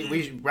 Yeah,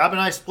 Rob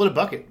and I split a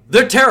bucket.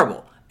 They're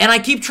terrible. And I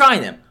keep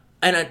trying them.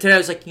 And today I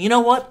was like, you know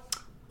what?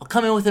 I'll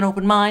come in with an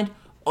open mind.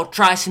 I'll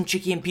try some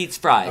Chicky and Pete's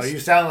fries. Oh, you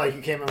sound like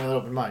you came in with an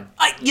open mind.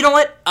 You know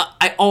what?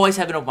 I always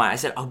have an open mind. I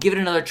said, I'll give it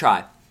another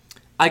try.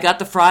 I got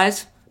the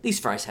fries. These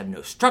fries have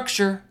no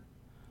structure.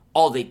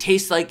 All they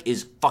taste like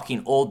is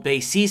fucking Old Bay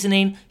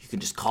seasoning. You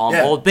can just call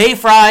them Old Bay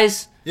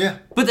fries. Yeah.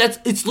 But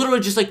it's literally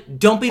just like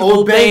dumping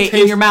Old Bay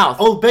in your mouth.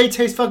 Old Bay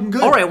tastes fucking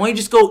good. All right, why don't you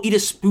just go eat a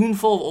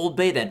spoonful of Old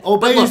Bay then?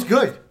 Old Bay is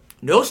good.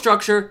 No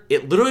structure.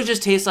 It literally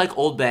just tastes like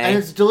Old Bay. And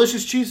it's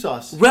delicious cheese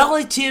sauce.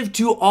 Relative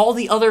to all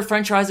the other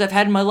French fries I've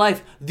had in my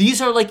life,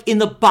 these are like in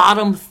the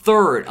bottom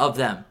third of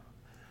them.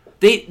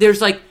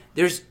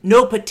 There's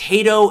no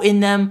potato in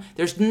them.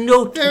 There's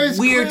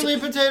clearly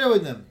potato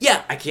in them.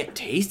 Yeah, I can't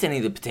taste any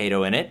of the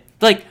potato in it.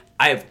 Like,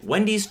 I have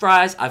Wendy's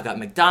fries, I've got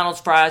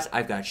McDonald's fries,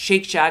 I've got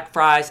Shake Shack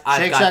fries,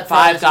 I've got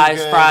Five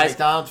Guys fries.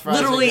 McDonald's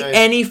fries literally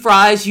any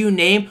fries you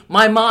name.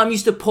 My mom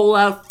used to pull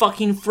out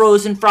fucking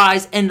frozen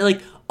fries and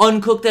like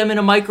uncook them in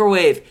a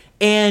microwave,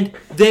 and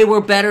they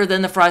were better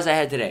than the fries I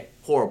had today.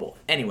 Horrible.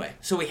 Anyway,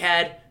 so we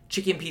had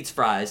Chicken Pete's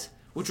fries,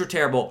 which were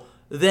terrible.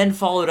 Then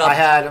followed up. I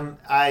had them.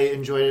 I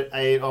enjoyed it.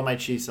 I ate all my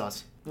cheese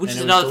sauce. Which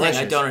is another thing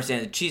I don't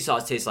understand. The cheese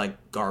sauce tastes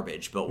like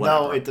garbage, but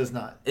whatever. No, it does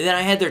not. And then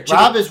I had their chicken.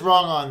 Rob is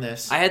wrong on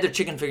this. I had their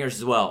chicken fingers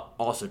as well.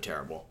 Also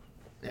terrible.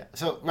 Yeah.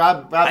 So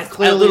Rob I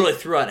literally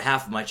threw out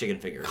half of my chicken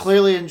fingers.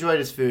 Clearly enjoyed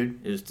his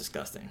food. It was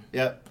disgusting.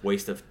 Yep.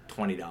 Waste of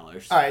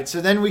 $20. All right. So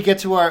then we get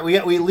to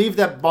we leave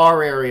that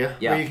bar area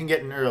where you can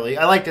get in early.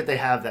 I like that they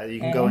have that.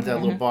 You can go into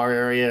that little bar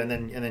area and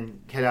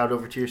then head out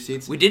over to your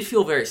seats. We did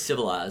feel very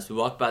civilized. We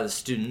walked by the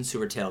students who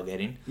were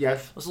tailgating.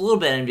 Yes. I was a little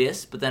bit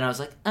envious, but then I was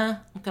like, I'm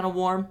kind of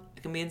warm. I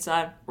can be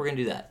inside. We're gonna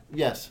do that.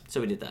 Yes. So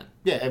we did that.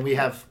 Yeah, and we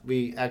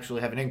actually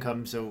have an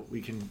income, so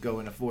we can go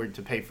and afford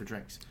to pay for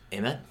drinks.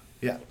 Amen.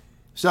 Yeah.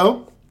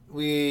 So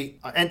we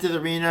enter the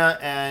arena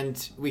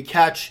and we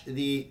catch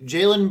the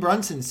Jalen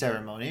Brunson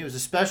ceremony. It was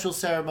a special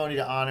ceremony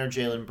to honor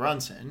Jalen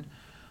Brunson.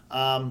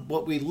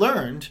 What we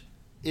learned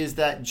is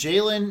that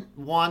Jalen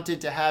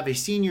wanted to have a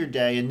senior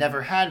day and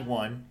never had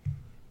one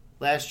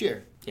last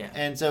year. Yeah.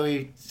 And so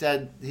he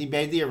said he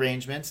made the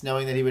arrangements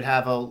knowing that he would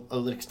have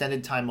an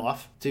extended time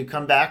off to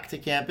come back to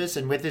campus,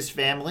 and with his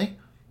family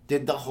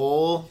did the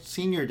whole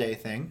senior day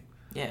thing.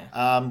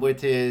 Yeah.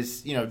 With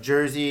his,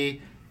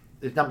 jersey,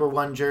 his number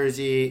 1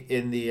 jersey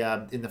in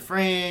the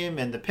frame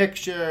and the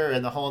picture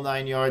and the whole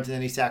 9 yards, and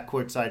then he sat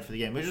courtside for the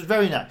game, which was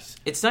very nice.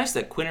 It's nice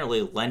that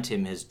Quinterly lent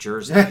him his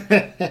jersey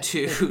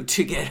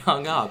to get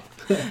hung up.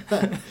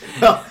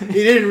 Well, he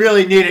didn't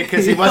really need it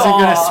because he wasn't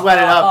going to sweat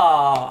it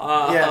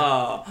up.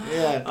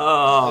 Yeah.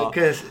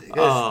 Because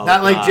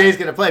not like Jay's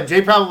going to play him.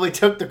 Jay probably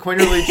took the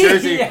Quinterly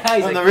jersey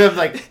on the rim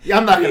like,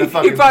 I'm not going to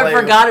fucking play. He probably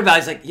forgot about it.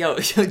 He's like, yo,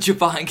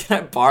 Javon, can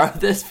I borrow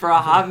this for a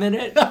hot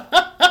minute?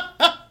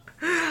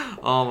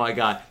 Oh my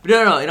god. But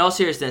no, in all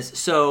seriousness,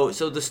 so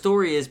the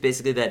story is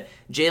basically that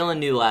Jalen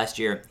knew last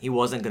year he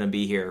wasn't going to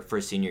be here for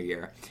his senior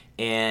year.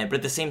 But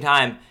at the same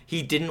time,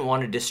 he didn't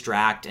want to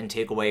distract and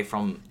take away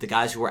from the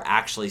guys who were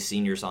actually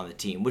seniors on the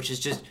team, which is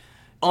just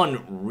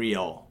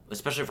unreal,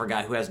 especially for a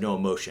guy who has no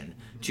emotion,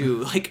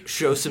 to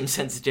show some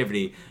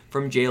sensitivity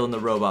from Jalen the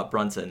Robot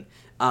Brunson.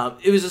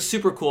 It was a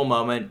super cool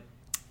moment,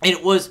 and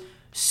it was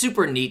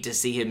super neat to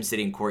see him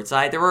sitting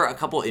courtside. There were a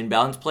couple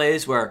inbounds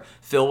plays where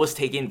Phil was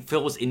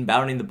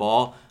inbounding the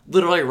ball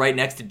literally right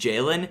next to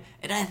Jalen,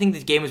 and I think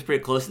the game was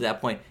pretty close at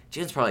that point.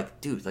 Jalen's probably like,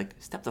 dude,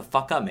 step the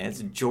fuck up, man. It's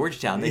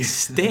Georgetown. They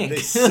stink. They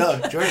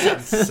suck. Georgetown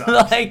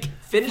sucks.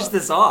 Finish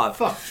this off.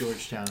 Fuck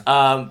Georgetown.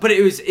 But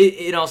it was,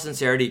 in all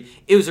sincerity,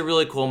 it was a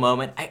really cool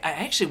moment. I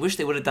actually wish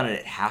they would have done it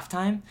at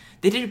halftime.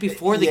 They did it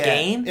before the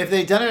game. If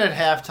they'd done it at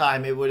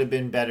halftime, it would have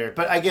been better.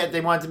 But I get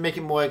they wanted to make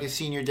it more like a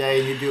senior day,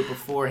 and you do it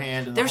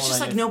beforehand. And there was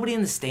just nobody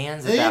in the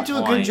stands at that point. They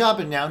didn't do a good job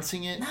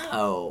announcing it.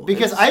 No.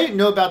 Because I didn't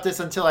know about this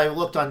until I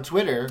looked on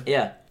Twitter.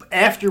 Yeah.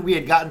 After we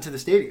had gotten to the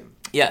stadium.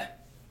 Yeah.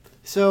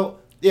 So,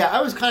 yeah,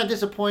 I was kind of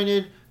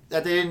disappointed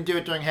that they didn't do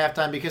it during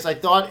halftime because I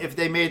thought if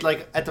they made,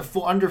 like, at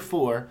the under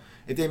 4,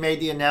 if they made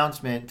the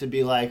announcement to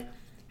be like,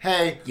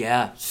 hey,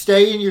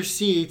 stay in your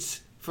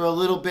seats for a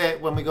little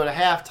bit when we go to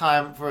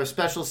halftime for a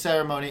special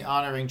ceremony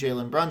honoring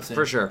Jalen Brunson.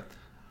 For sure.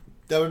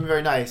 That would be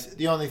very nice.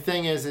 The only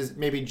thing is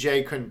maybe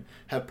Jay couldn't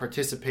have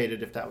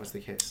participated if that was the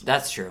case.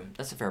 That's true.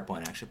 That's a fair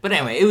point, actually. But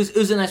anyway, it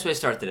was a nice way to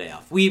start the day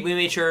off. We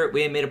made sure,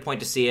 we made a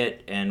point to see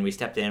it, and we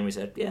stepped in and we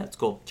said, yeah, it's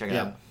cool. Check it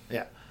out.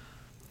 Yeah.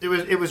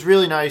 It was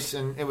really nice,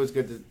 and it was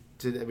good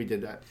that we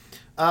did that.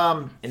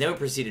 And then we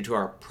proceeded to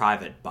our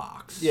private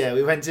box. Yeah,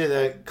 we went to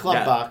the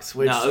club box.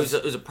 Which... No,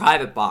 it was a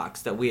private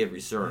box that we had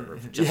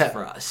reserved just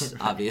for us,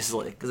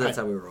 obviously, because that's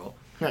how we roll.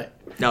 Right.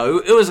 No,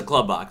 it was a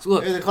club box.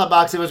 Look, it was a club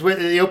box. It was with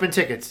the open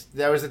tickets.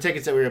 That was the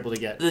tickets that we were able to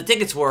get. The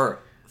tickets were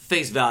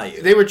face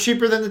value. They were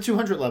cheaper than the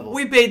 200 level.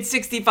 We paid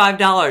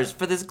 $65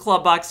 for this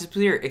club box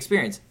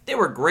experience. They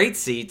were great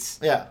seats.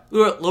 Yeah. We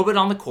were a little bit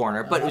on the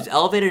corner, but it was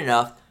elevated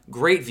enough.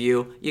 Great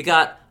view. You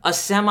got a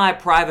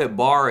semi-private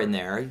bar in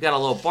there. You got a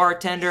little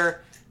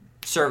bartender.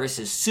 Service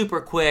is super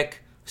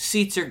quick.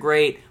 Seats are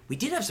great. We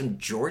did have some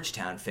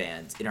Georgetown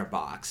fans in our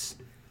box.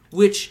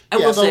 Which I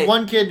will say,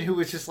 one kid who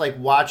was just like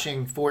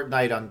watching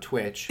Fortnite on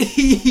Twitch.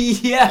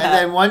 Yeah. And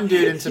then one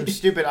dude in some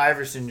stupid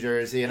Iverson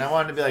jersey, and I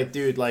wanted to be like,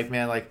 dude, like,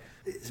 man, like,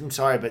 I'm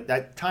sorry, but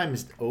that time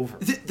is over.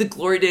 The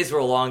glory days were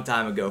a long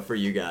time ago for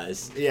you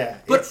guys. Yeah.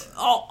 But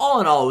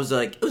all in all, it was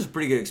a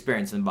pretty good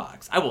experience in the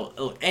box. I will,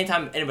 look,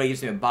 anytime anybody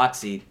gives me a box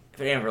seat,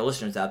 for any of our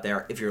listeners out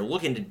there, if you're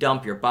looking to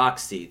dump your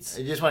box seats,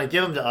 you just want to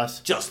give them to us.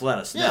 Just let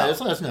us know. Yeah,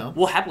 just let us know.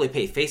 We'll happily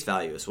pay face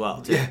value as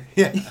well, too.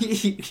 Yeah.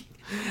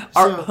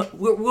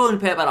 We're willing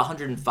to pay about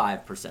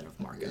 105% of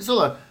market. So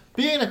look,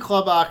 being in a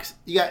club box,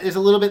 there's a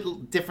little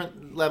bit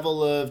different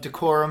level of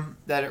decorum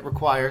that it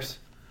requires.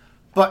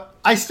 But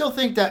I still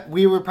think that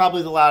we were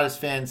probably the loudest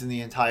fans in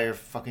the entire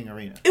fucking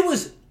arena. It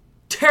was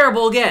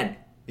terrible again.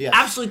 Yeah.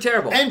 Absolutely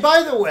terrible. And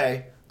by the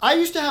way, I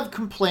used to have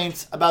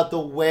complaints about the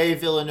way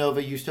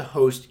Villanova used to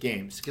host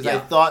games because I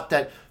thought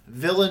that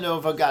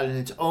Villanova got in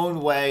its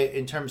own way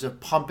in terms of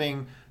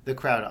pumping the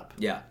crowd up.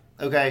 Yeah.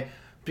 Okay?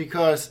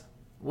 Because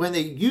when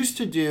they used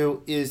to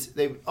do is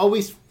they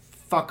always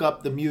fuck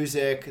up the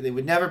music. They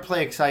would never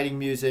play exciting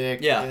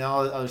music and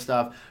all that other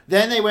stuff.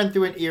 Then they went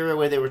through an era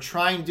where they were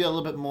trying to do a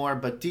little bit more,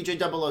 but DJ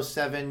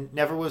 007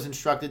 never was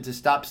instructed to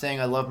stop saying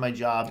I love my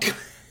job.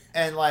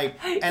 and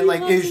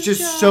it was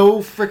just so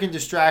freaking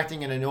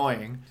distracting and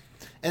annoying.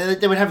 And then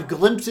they would have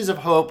glimpses of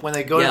hope when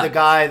they go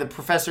to the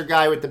professor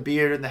guy with the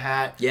beard and the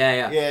hat.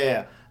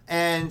 Yeah.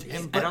 And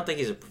I don't think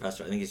he's a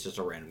professor. I think he's just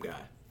a random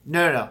guy.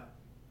 No.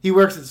 He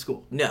works at the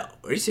school. No.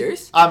 Are you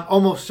serious? I'm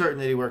almost certain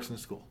that he works in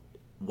the school.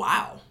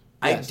 Wow.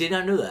 Yes. I did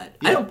not know that.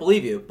 Yeah. I don't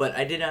believe you, but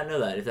I did not know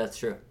that, if that's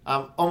true.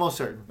 I'm almost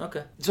certain.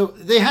 Okay. So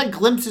they had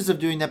glimpses of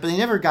doing that, but they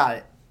never got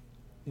it.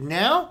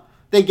 Now,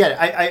 they get it.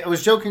 I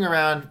was joking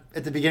around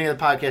at the beginning of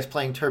the podcast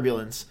playing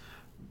Turbulence.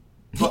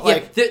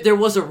 But there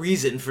was a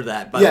reason for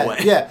that, by the way.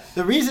 Yeah,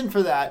 the reason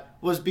for that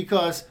was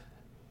because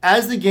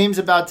as the game's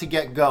about to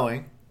get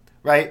going,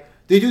 right,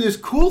 they do this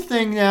cool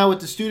thing now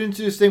with the students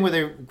do this thing where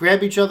they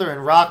grab each other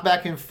and rock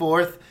back and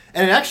forth,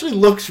 and it actually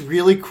looks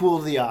really cool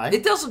to the eye.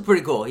 It does look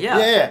pretty cool, yeah.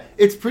 Yeah,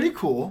 it's pretty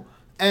cool.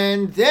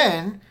 And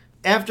then,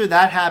 after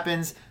that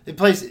happens, they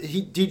play,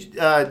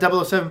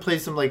 007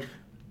 plays some, like,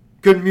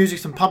 good music,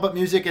 some pump-up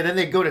music, and then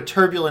they go to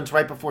Turbulence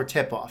right before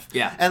tip-off.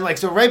 Yeah. And, like,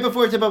 so right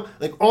before tip-off,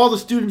 like, all the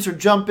students are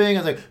jumping,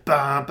 and it's like,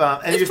 bum,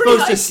 bum, and it's you're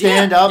supposed to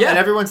stand up, yeah. and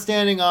everyone's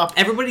standing up.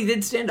 Everybody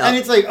did stand up. And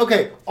it's like,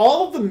 okay,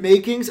 all of the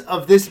makings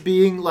of this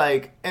being,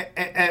 like,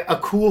 a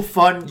cool,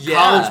 fun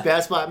college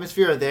basketball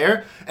atmosphere are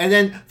there, and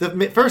then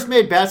the first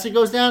made basket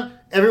goes down,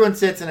 everyone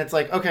sits, and it's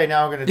like, okay,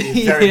 now we're going to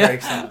do very, very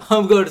exciting.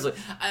 I'm going to sleep.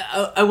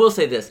 I will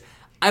say this.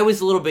 I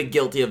was a little bit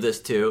guilty of this,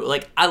 too.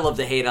 Like, I love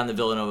to hate on the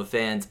Villanova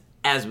fans,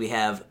 as we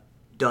have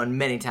done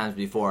many times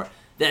before.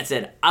 That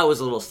said, I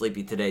was a little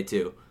sleepy today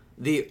too.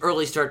 The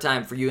early start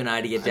time for you and I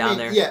to get down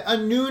there. Yeah, a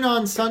noon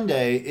on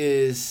Sunday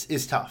is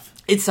tough.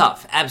 It's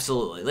tough,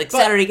 absolutely. Like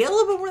Saturday, get a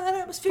little bit more of that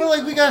atmosphere. But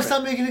like we gotta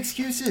stop making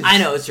excuses. I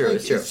know, it's true. Like,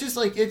 it's true.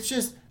 It's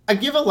just. I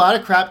give a lot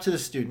of crap to the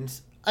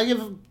students. I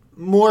give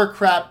more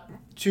crap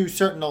to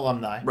certain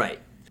alumni. Right.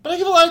 But I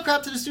give a lot of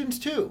crap to the students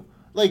too.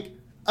 Like,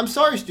 I'm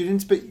sorry,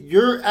 students, but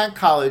you're at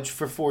college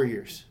for 4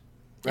 years.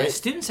 Right. Yeah, the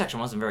student section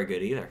wasn't very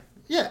good either.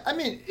 Yeah, I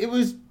mean, it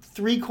was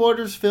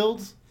 3/4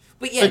 filled.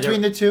 But yeah,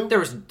 between the two, there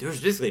was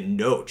basically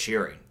no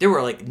cheering. There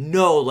were like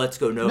no "Let's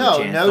go Nova"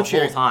 chants the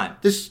whole time.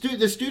 The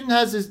student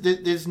has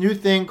this new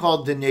thing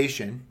called the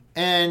Nation,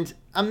 and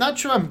I'm not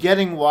sure I'm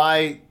getting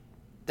why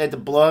they had to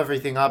blow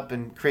everything up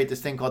and create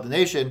this thing called the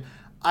Nation.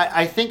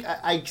 I think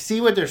I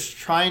see what they're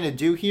trying to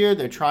do here.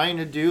 They're trying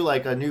to do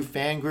like a new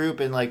fan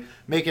group and like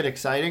make it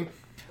exciting,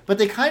 but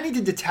they kind of need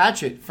to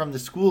detach it from the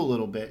school a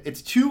little bit.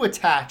 It's too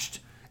attached,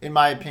 in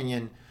my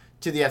opinion,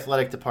 to the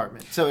athletic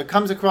department. So it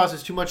comes across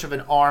as too much of an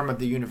arm of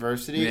the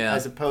university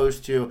as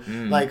opposed to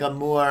like a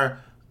more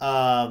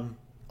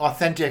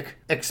authentic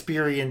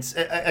experience,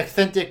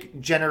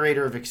 authentic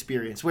generator of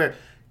experience. Where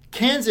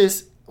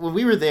Kansas, when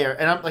we were there,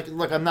 and I'm like,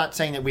 look, I'm not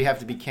saying that we have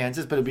to be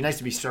Kansas, but it'd be nice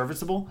to be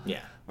serviceable. Yeah.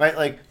 Right?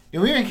 Like,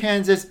 when we were in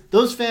Kansas,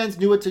 those fans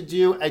knew what to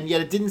do, and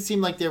yet it didn't seem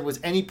like there was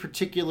any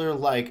particular,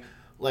 like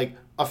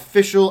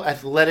official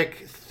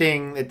athletic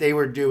thing that they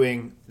were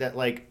doing that,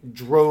 like,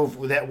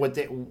 drove that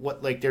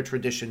what like their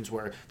traditions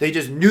were. They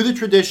just knew the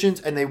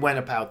traditions, and they went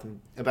about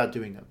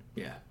doing them.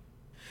 Yeah.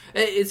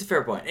 It's a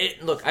fair point.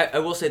 Look, I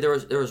will say there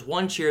was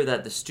one cheer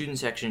that the student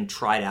section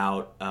tried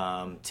out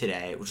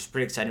today, which was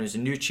pretty exciting. It was a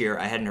new cheer.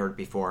 I hadn't heard it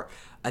before.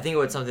 I think it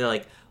was something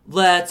like,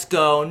 "Let's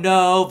go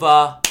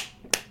Nova."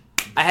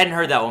 I hadn't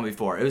heard that one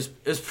before. It was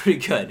pretty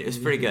good. It was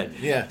pretty good.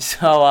 Yeah.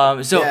 So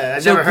I've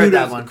never heard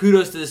that one.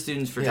 Kudos to the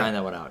students for trying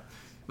that one out.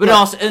 But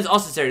also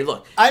sincerity,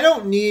 look. I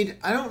don't need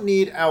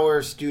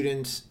our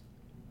students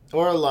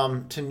or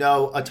alum to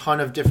know a ton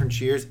of different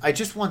cheers. I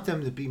just want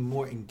them to be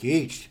more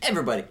engaged.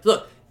 Everybody,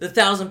 look. The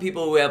 1,000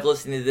 people we have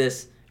listening to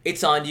this,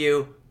 it's on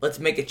you. Let's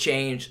make a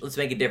change. Let's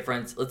make a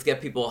difference. Let's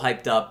get people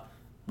hyped up.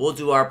 We'll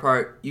do our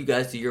part. You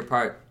guys do your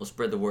part. We'll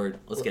spread the word.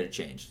 Let's get it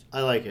changed.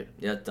 I like it.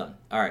 Yeah, it's done.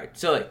 All right.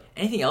 So,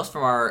 anything else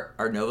from our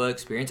Nova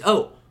experience?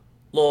 Oh,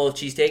 little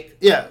cheesesteak.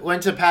 Yeah,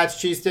 went to Pat's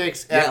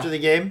Cheesesteaks after the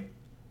game.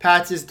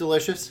 Pat's is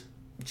delicious.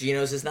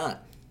 Gino's is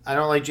not. I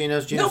don't like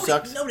Gino's. Gino's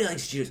sucks. Nobody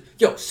likes Gino's.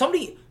 Yo,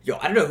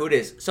 I don't know who it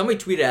is. Somebody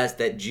tweeted us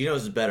that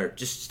Gino's is better.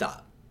 Just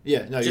stop.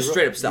 Yeah, no, just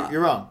straight up stop.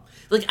 You're wrong.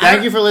 Like,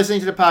 Thank you for listening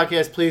to the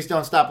podcast. Please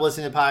don't stop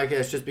listening to the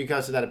podcast just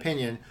because of that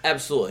opinion.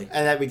 Absolutely.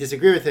 And that we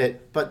disagree with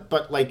it,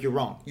 but like, you're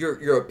wrong.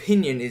 Your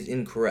opinion is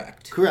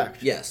incorrect.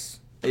 Correct.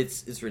 Yes.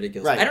 It's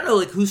ridiculous. Right. I don't know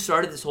like who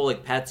started this whole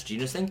like Pat's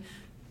Genius thing.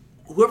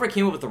 Whoever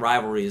came up with the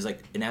rivalry is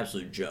like an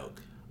absolute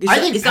joke. I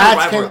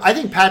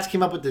think Pat's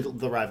came up with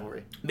the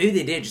rivalry. Maybe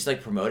they did just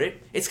like promote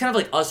it. It's kind of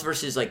like us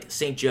versus like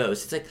St.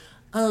 Joe's. It's like,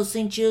 oh,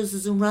 St. Joe's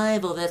is a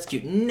rival. That's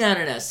cute.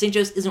 No. St.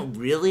 Joe's isn't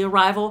really a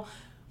rival.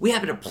 We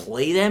happen to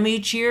play them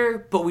each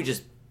year, but we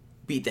just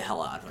beat the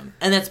hell out of them.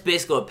 And that's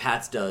basically what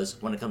Pat's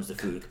does when it comes to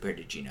food compared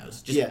to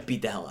Gino's. Just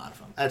beat the hell out of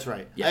them. That's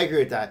right. Yeah. I agree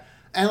with that.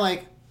 And,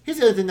 like, here's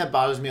the other thing that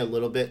bothers me a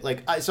little bit.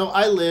 Like,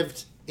 I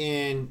lived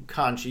in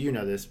Conchi. You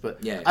know this,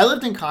 but I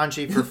lived in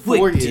Conchi for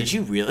 4 years. Did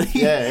you really?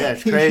 Yeah,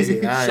 it's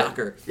crazy.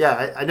 Shocker.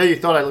 Yeah, I know you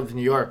thought I lived in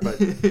New York, but...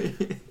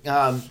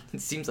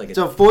 it seems like it.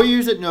 So 4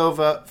 years at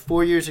Nova,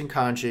 4 years in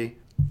Conchi.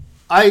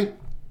 I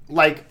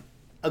like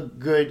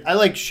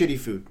shitty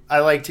food. I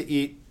like to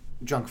eat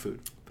junk food.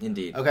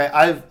 Indeed. Okay,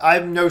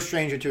 I'm no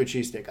stranger to a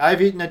cheesesteak.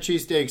 I've eaten at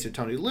cheesesteaks at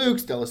Tony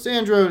Luke's,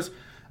 D'Alessandro's,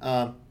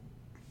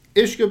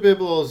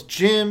 Ishkabibbles,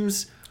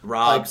 Jim's,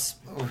 Rob's,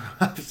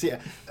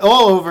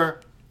 all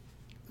over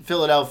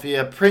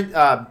Philadelphia.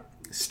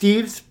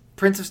 Steve's,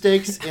 Prince of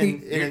Steaks in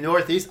the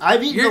Northeast.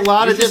 I've eaten a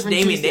lot of different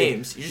cheesesteaks. Naming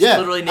names. You're just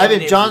literally naming I've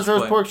names. John's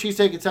Roast Pork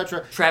Cheesesteak,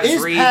 etc.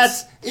 Travis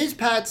Reed's. Is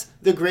Pat's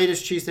the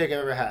greatest cheesesteak I've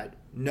ever had?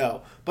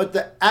 No. But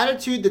the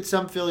attitude that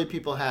some Philly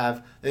people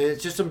have, that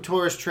it's just some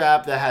tourist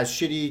trap that has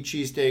shitty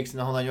cheesesteaks and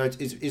the whole nine yards,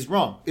 is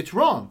wrong. It's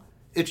wrong.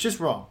 It's just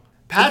wrong.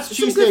 Pat's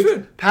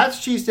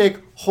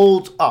cheesesteak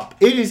holds up.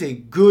 It is a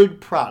good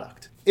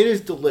product. It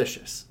is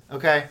delicious.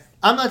 Okay?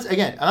 I'm not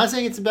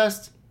saying it's the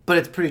best, but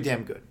it's pretty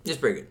damn good. It's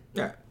pretty good.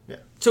 All right. Yeah.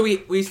 So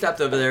we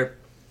stopped over there.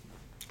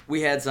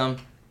 We had some.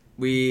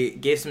 We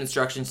gave some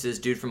instructions to this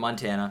dude from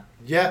Montana.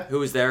 Yeah. Who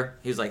was there.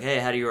 He was like, hey,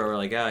 how do you... We're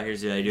like, oh,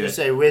 here's how you do it. Just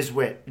say whiz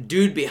wit.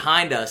 Dude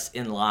behind us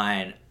in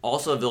line,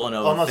 also a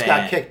Villanova Almost fan.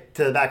 got kicked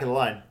to the back of the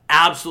line.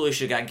 Absolutely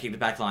should have gotten kicked to the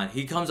back of the line.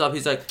 He comes up,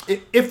 he's like...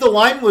 If the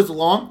line was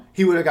long,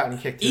 he would have gotten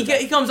kicked.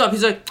 He comes up,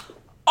 he's like,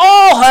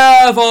 I'll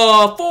have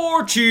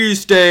 4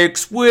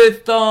 cheesesteaks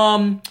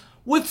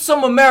with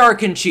some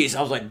American cheese.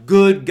 I was like,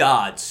 good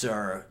God,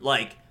 sir.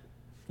 Like...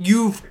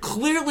 You've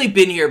clearly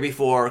been here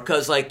before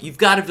because, like, you've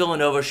got a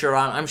Villanova shirt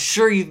on. I'm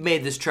sure you've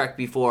made this trek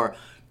before.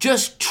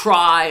 Just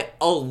try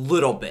a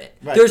little bit.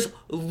 Right. There's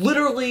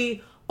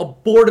literally a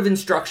board of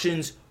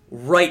instructions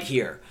right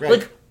here. Right.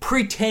 Like,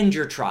 pretend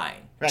you're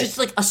trying. Right. Just,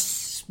 like, a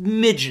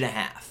smidge and a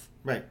half.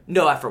 Right.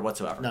 No effort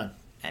whatsoever. None.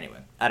 Anyway,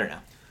 I don't know.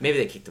 Maybe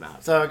they kicked him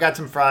out. So I got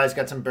some fries,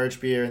 got some birch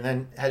beer, and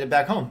then headed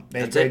back home.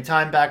 Made a great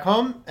time back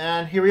home,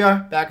 and here we are,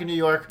 back in New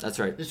York. That's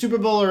right. The Super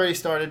Bowl already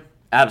started.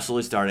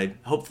 Absolutely started.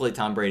 Hopefully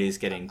Tom Brady's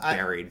getting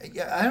buried.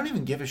 I don't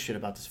even give a shit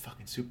about this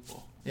fucking Super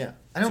Bowl. Yeah,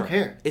 I don't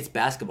care. It's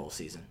basketball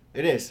season.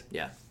 It is.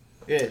 Yeah.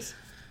 It is.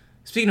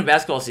 Speaking of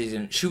basketball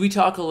season, should we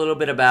talk a little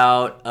bit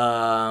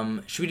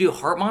about, should we do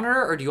Heart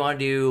Monitor or do you want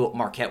to do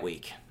Marquette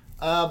Week?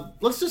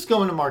 Let's just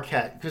go into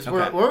Marquette because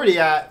we're already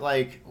at,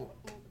 like,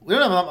 we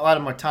don't have a lot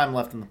of more time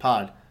left in the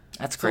pod.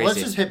 That's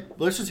crazy. So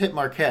let's just hit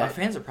Marquette. Our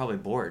fans are probably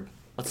bored.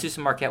 Let's do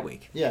some Marquette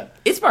Week. Yeah.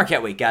 It's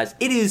Marquette Week, guys.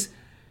 It is...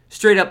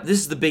 Straight up, this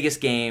is the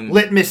biggest game.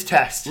 Litmus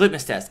test,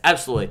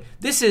 absolutely.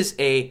 This is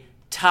a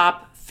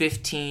top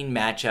 15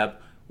 matchup.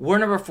 We're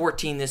number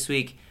 14 this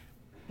week.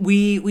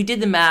 We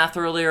did the math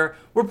earlier.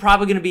 We're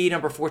probably going to be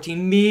number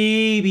 14,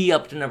 maybe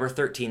up to number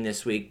 13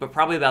 this week, but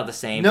probably about the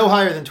same. No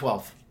higher than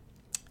 12.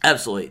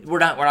 Absolutely. We're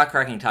not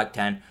cracking top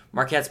 10.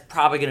 Marquette's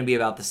probably going to be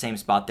about the same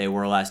spot they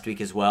were last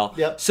week as well.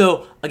 Yep.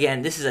 So,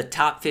 again, this is a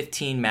top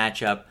 15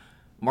 matchup.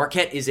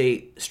 Marquette is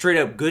a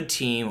straight-up good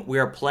team. We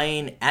are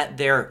playing at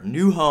their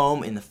new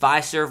home in the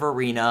Fiserv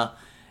Arena,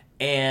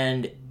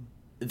 and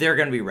they're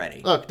going to be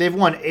ready. Look, they've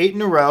won 8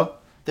 in a row.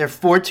 They're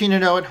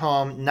 14-0 at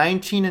home,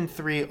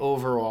 19-3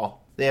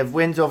 overall. They have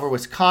wins over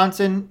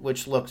Wisconsin,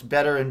 which looks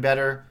better and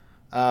better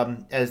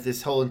as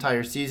this whole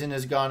entire season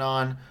has gone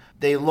on.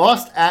 They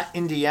lost at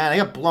Indiana. They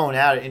got blown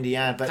out at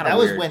Indiana, but that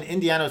was when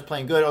Indiana was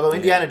playing good, although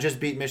Indiana just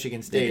beat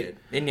Michigan State.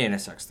 Indiana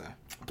sucks, though.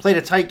 Played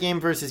a tight game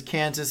versus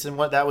Kansas, and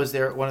that was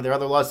one of their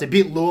other losses. They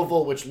beat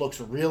Louisville, which looks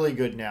really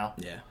good now.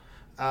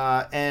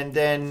 Yeah. And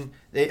then,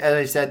 as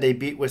I said, they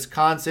beat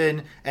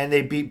Wisconsin, and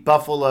they beat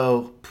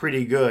Buffalo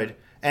pretty good,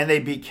 and they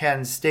beat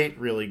Kansas State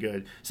really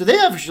good. So they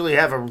actually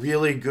have a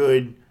really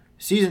good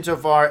season so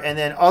far. And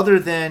then other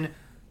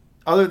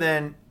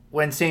than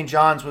when St.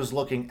 John's was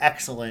looking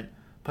excellent,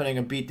 putting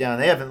a beat down,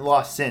 they haven't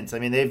lost since. I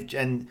mean,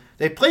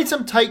 they've played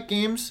some tight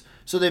games,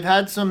 so they've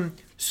had some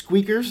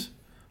squeakers,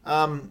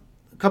 a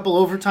couple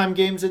overtime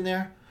games in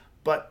there,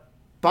 but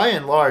by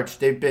and large,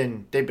 they've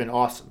been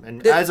awesome.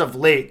 And as of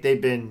late, they've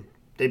been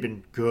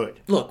good.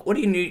 Look, what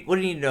do you need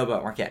to know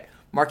about Marquette?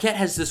 Marquette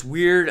has this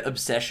weird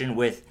obsession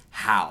with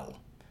how.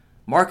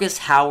 Marcus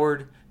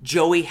Howard,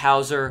 Joey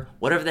Hauser,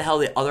 whatever the hell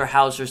the other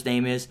Hauser's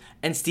name is,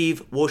 and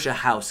Steve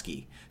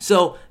Wojciechowski.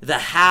 So the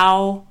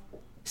how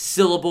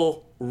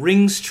syllable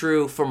rings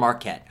true for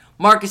Marquette.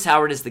 Marcus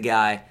Howard is the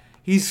guy.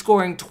 He's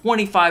scoring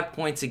 25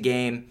 points a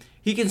game.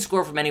 He can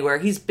score from anywhere.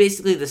 He's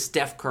basically the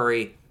Steph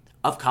Curry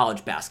of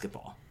college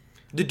basketball.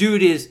 The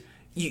dude is,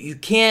 you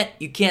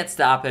can't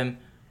stop him.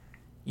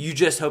 You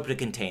just hope to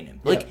contain him.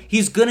 Like,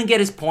 he's going to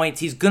get his points.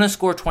 He's going to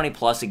score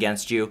 20-plus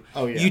against you.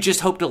 Oh, yeah. You just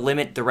hope to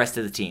limit the rest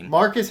of the team.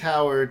 Marcus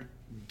Howard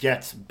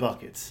gets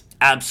buckets.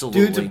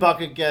 Absolutely. Dude's a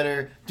bucket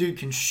getter. Dude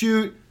can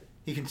shoot.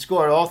 He can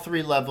score at all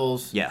 3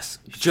 levels. Yes.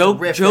 Joe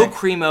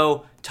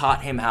Cremo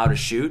taught him how to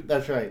shoot.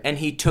 That's right. And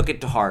he took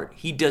it to heart.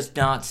 He does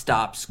not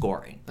stop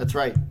scoring. That's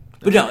right.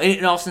 But no,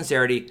 in all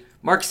sincerity,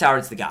 Marcus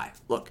Howard's the guy.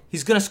 Look,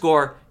 he's going to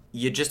score.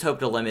 You just hope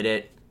to limit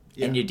it,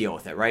 and you deal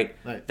with it, right?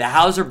 The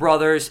Hauser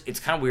brothers, it's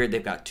kind of weird.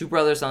 They've got 2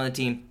 brothers on the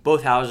team,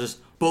 both Hausers,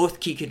 both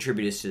key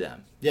contributors to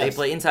them. Yes. They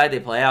play inside, they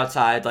play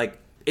outside. Like,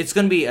 it's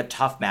going to be a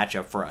tough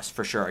matchup for us,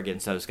 for sure,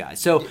 against those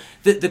guys. So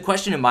the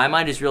question in my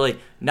mind is really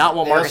not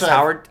what Marcus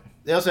Howard...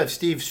 They also have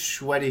Steve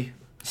Schweddy.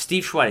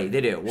 Steve Schweddy, they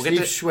do. We'll get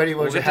to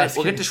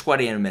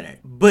Schweddy in a minute.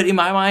 But in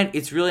my mind,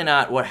 it's really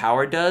not what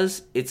Howard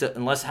does.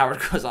 Unless Howard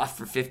goes off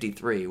for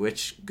 53,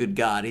 which, good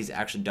God, he's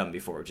actually done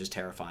before, which is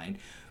terrifying.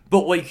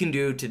 But what you can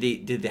do to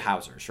the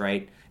Hausers,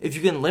 right? If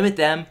you can limit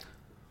them,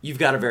 you've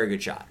got a very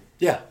good shot.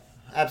 Yeah,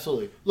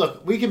 absolutely.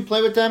 Look, we can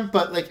play with them,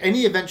 but like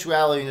any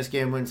eventuality in this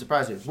game wouldn't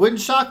surprise me. Wouldn't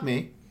shock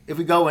me if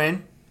we go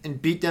in and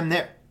beat them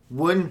there.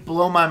 Wouldn't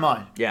blow my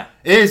mind. Yeah.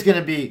 It is going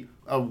to be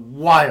a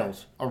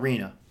wild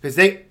arena because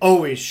they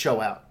always show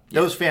out.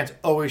 Those fans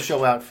always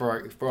show out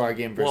for our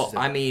game versus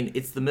them. I mean,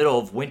 it's the middle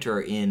of winter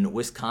in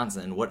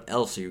Wisconsin. What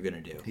else are you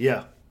going to do?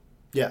 Yeah.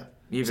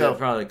 You're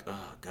probably like,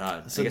 oh,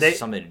 God, so I guess there's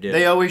something to do.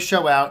 They always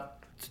show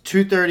out. It's a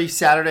 2:30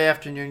 Saturday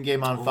afternoon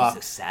game on Fox.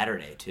 It's a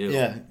Saturday, too.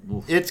 Yeah.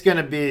 Oof. It's going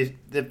to be,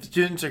 the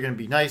students are going to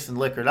be nice and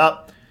liquored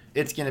up.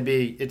 It's going to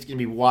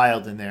be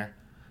wild in there.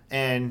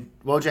 And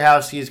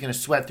Wojciechowski is going to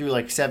sweat through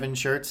like 7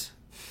 shirts.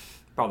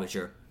 Probably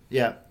sure.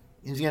 Yeah.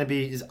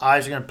 His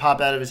eyes are going to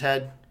pop out of his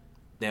head.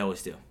 They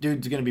always do.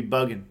 Dude's going to be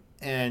bugging,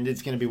 and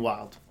it's going to be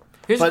wild.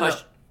 Here's a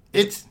question.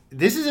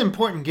 This is an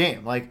important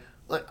game. Like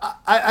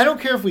I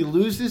don't care if we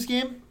lose this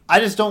game. I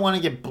just don't want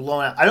to get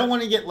blown out. I don't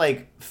want to get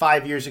like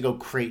 5 years ago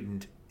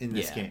Creightoned in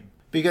this game.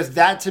 Because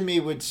that to me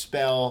would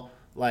spell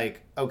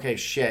like, okay,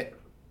 shit,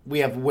 we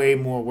have way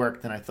more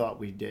work than I thought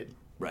we did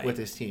with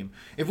this team.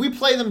 If we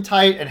play them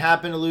tight and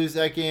happen to lose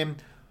that game,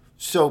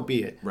 so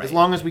be it. Right. As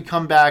long as we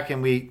come back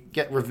and we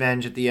get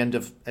revenge at the end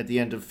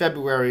of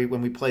February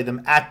when we play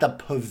them at the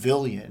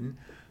Pavilion,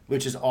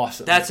 which is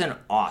awesome. That's an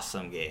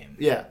awesome game.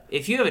 Yeah.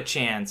 If you have a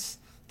chance,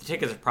 the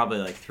tickets are probably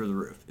like through the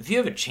roof. If you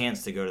have a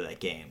chance to go to that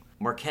game,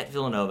 Marquette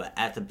Villanova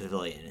at the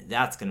Pavilion,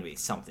 that's going to be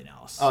something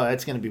else. Oh,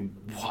 that's going to be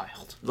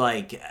wild.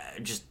 Like,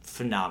 just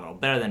phenomenal.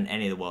 Better than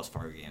any of the Wells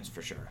Fargo games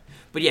for sure.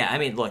 But yeah, I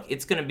mean, look,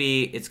 it's gonna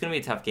be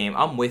a tough game.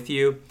 I'm with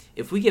you.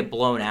 If we get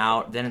blown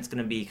out, then it's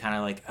gonna be kind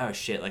of like, oh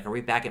shit, like are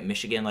we back at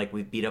Michigan? Like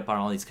we beat up on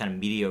all these kind of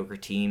mediocre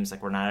teams.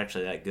 Like we're not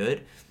actually that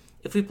good.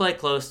 If we play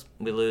close,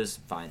 we lose.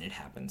 Fine, it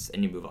happens,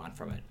 and you move on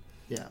from it.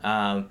 Yeah.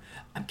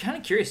 I'm kind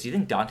of curious. Do you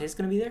think Dante's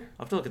gonna be there?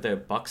 I'll have to look at the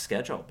Bucks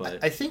schedule,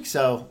 but I think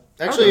so.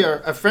 Actually,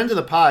 a friend of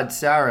the pod,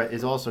 Sarah,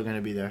 is also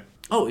gonna be there.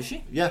 Oh, is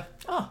she? Yeah.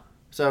 Oh.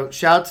 So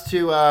shouts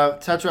to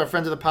our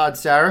friend of the pod,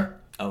 Sarah.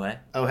 Oh,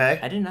 hey.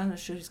 I didn't know that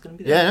she's going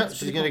to be there. Yeah, no,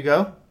 she's going to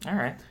go. All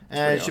right.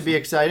 And it should be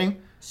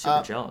exciting.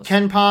 Super jealous.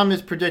 Ken Palm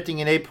is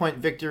predicting an 8-point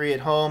victory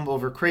at home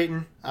over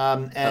Creighton.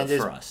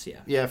 For us,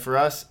 yeah. Yeah, for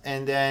us.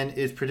 And then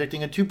is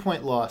predicting a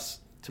 2-point loss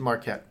to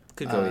Marquette.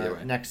 Could go either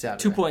way. Next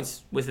Saturday. 2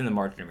 points within the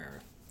margin of error.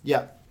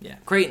 Yeah. Yeah.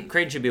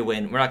 Creighton should be a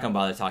win. We're not going to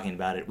bother talking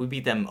about it. We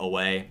beat them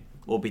away.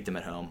 We'll beat them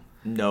at home.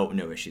 No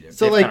issue there.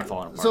 They've kind of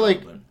fallen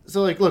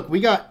apart look, we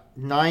got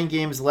 9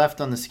 games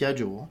left on the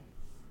schedule.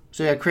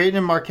 So yeah, Creighton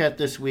and Marquette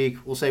this week.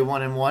 We'll say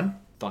 1-1.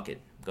 Fuck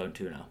it. Go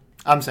 2-0.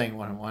 I'm saying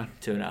 1-1.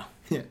 2-0.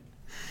 Yeah.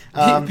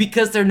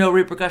 Because there are no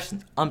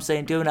repercussions. I'm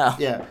saying do now.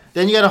 Yeah.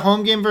 Then you got a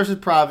home game versus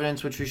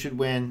Providence, which we should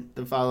win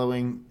the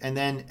following, and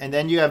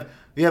then you have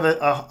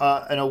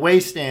an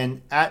away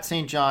stand at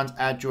St. John's,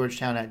 at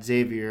Georgetown, at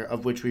Xavier,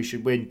 of which we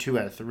should win 2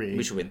 out of 3.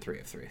 We should win 3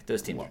 of 3.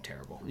 Those teams are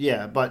terrible.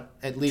 Yeah, but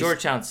at least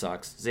Georgetown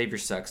sucks. Xavier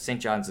sucks. St.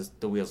 John's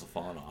the wheels have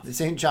fallen off. The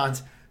St.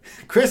 John's.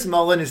 Chris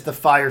Mullen is the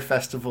fire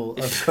festival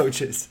of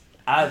coaches.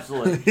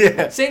 Absolutely.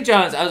 Yeah. St.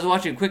 John's, I was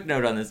watching a quick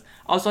note on this.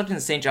 I was watching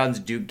the St. John's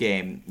Duke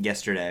game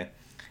yesterday.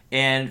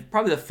 And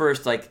probably the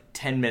first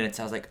 10 minutes,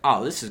 I was like,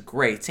 oh, this is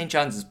great. St.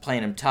 John's is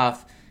playing them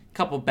tough.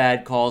 Couple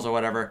bad calls or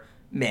whatever.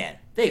 Man,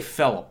 they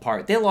fell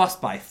apart. They lost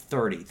by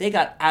 30. They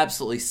got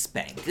absolutely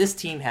spanked. This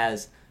team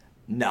has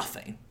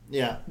nothing.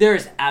 Yeah. There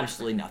is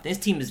absolutely nothing. This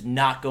team is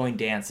not going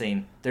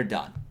dancing. They're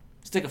done.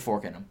 Stick a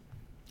fork in them.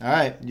 All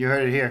right. You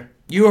heard it here.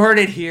 You heard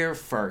it here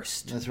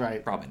first. That's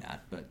right. Probably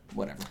not, but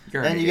whatever.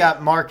 Then you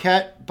got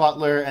Marquette,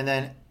 Butler, and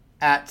then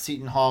at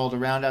Seton Hall to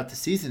round out the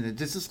season.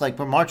 This is like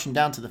we're marching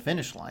down to the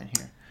finish line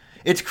here.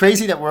 It's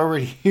crazy that we're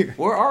already here.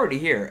 We're already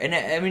here. And,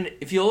 I mean,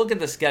 if you look at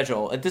the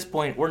schedule, at this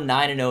point, we're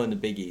 9-0 in the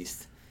Big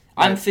East.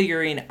 Right. I'm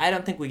figuring I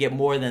don't think we get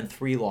more than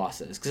 3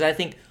 losses because I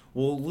think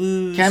we'll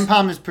lose. Ken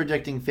Pom is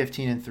predicting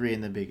 15-3 in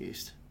the Big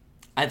East.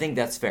 I think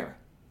that's fair.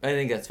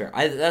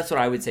 That's what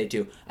I would say,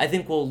 too. I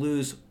think we'll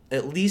lose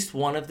at least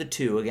one of the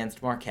 2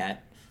 against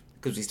Marquette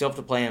because we still have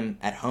to play them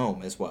at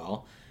home as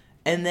well.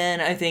 And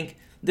then I think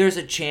there's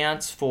a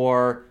chance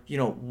for,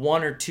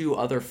 1 or 2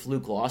 other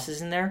fluke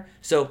losses in there.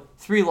 So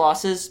 3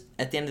 losses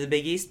at the end of the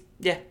Big East,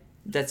 yeah,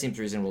 that seems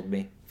reasonable to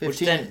me.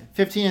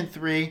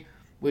 15-3,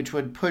 which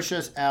would push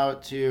us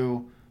out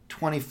to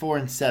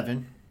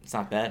 24-7. It's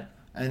not bad.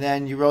 And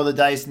then you roll the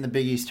dice in the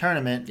Big East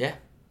tournament. Yeah,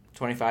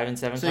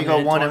 25-7. So you go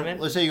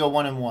let's say you go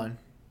 1-1.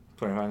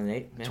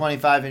 25-8. Yeah.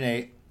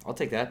 25-8. I'll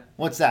take that.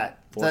 What's that?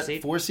 4 Is that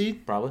seed? 4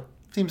 seed? Probably.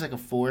 Seems like a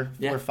 4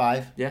 Yeah. or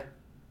 5. Yeah.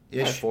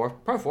 Ish.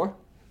 Probably 4.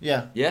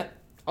 Yeah. Yeah.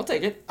 I'll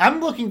take it. I'm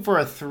looking for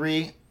a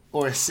 3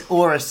 or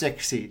a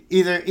 6 seed.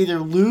 Either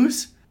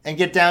lose and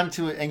get down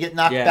to it and get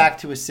knocked back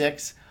to a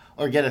 6,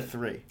 or get a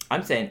 3.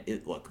 I'm saying,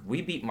 look,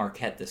 we beat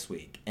Marquette this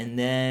week, and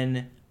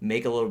then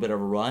make a little bit of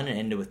a run and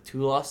end it with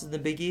 2 losses in the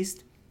Big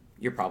East.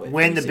 You're probably a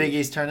win the seed. Big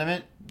East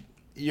tournament.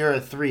 You're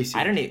a 3 seed.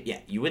 I don't even. Yeah,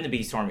 you win the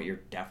Big East tournament.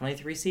 You're definitely a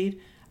 3 seed.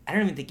 I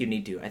don't even think you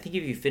need to. I think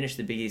if you finish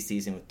the Big East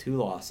season with 2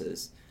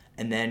 losses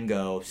and then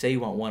go, say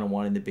you want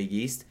 1-1 in the Big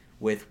East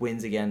with a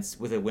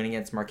win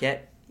against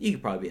Marquette, you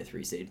could probably be a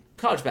 3 seed.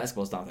 College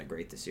basketball is not that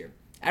great this year.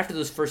 After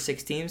those first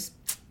 6 teams,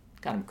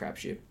 kind of a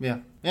crapshoot. Yeah.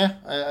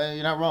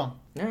 You're not wrong.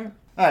 All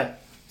right.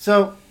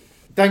 So,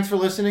 thanks for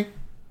listening.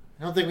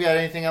 I don't think we had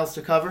anything else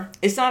to cover.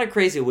 It's not a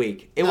crazy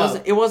week. It was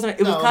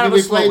kind of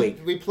a slow week.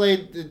 We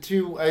played the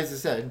 2, as I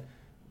said,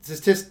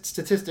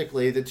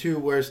 statistically, the 2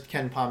 worst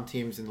Ken Pom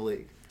teams in the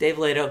league. Dave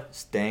Lato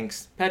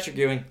stinks. Patrick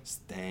Ewing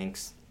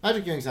stinks.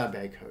 Patrick Ewing's not a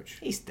bad coach.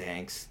 He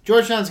stinks.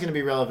 Georgetown's going to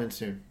be relevant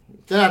soon.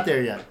 They're not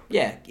there yet.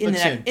 Yeah, in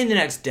the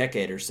next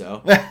decade or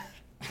so.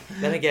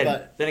 Then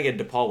again,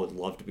 DePaul would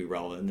love to be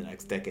relevant in the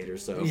next decade or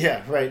so.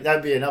 Yeah, right.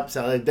 That'd be an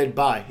upsell. They'd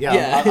buy.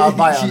 Yeah. I'll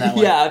buy on that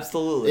one. Yeah,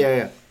 absolutely.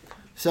 Yeah.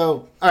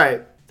 So, all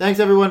right. Thanks,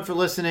 everyone, for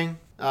listening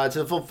to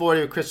the Full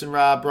 40 with Chris and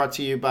Rob, brought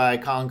to you by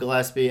Collin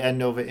Gillespie and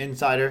Nova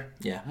Insider.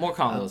 Yeah, more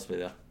Collin Gillespie,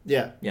 though.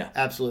 Yeah,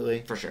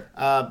 absolutely. For sure.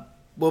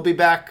 We'll be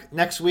back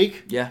next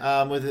week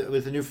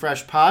with a new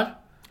fresh pod.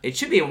 It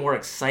should be a more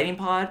exciting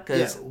pod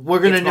because we're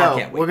going to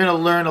know. We're going to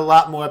learn a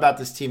lot more about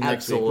this team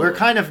next week. We're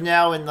kind of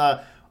now in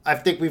the... I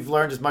think we've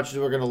learned as much as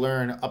we're going to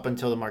learn up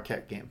until the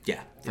Marquette game.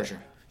 Yeah, for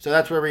sure. So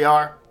that's where we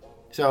are.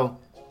 So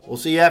we'll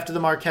see you after the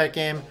Marquette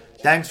game.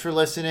 Thanks for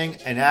listening.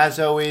 And as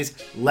always,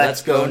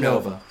 let's go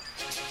Nova.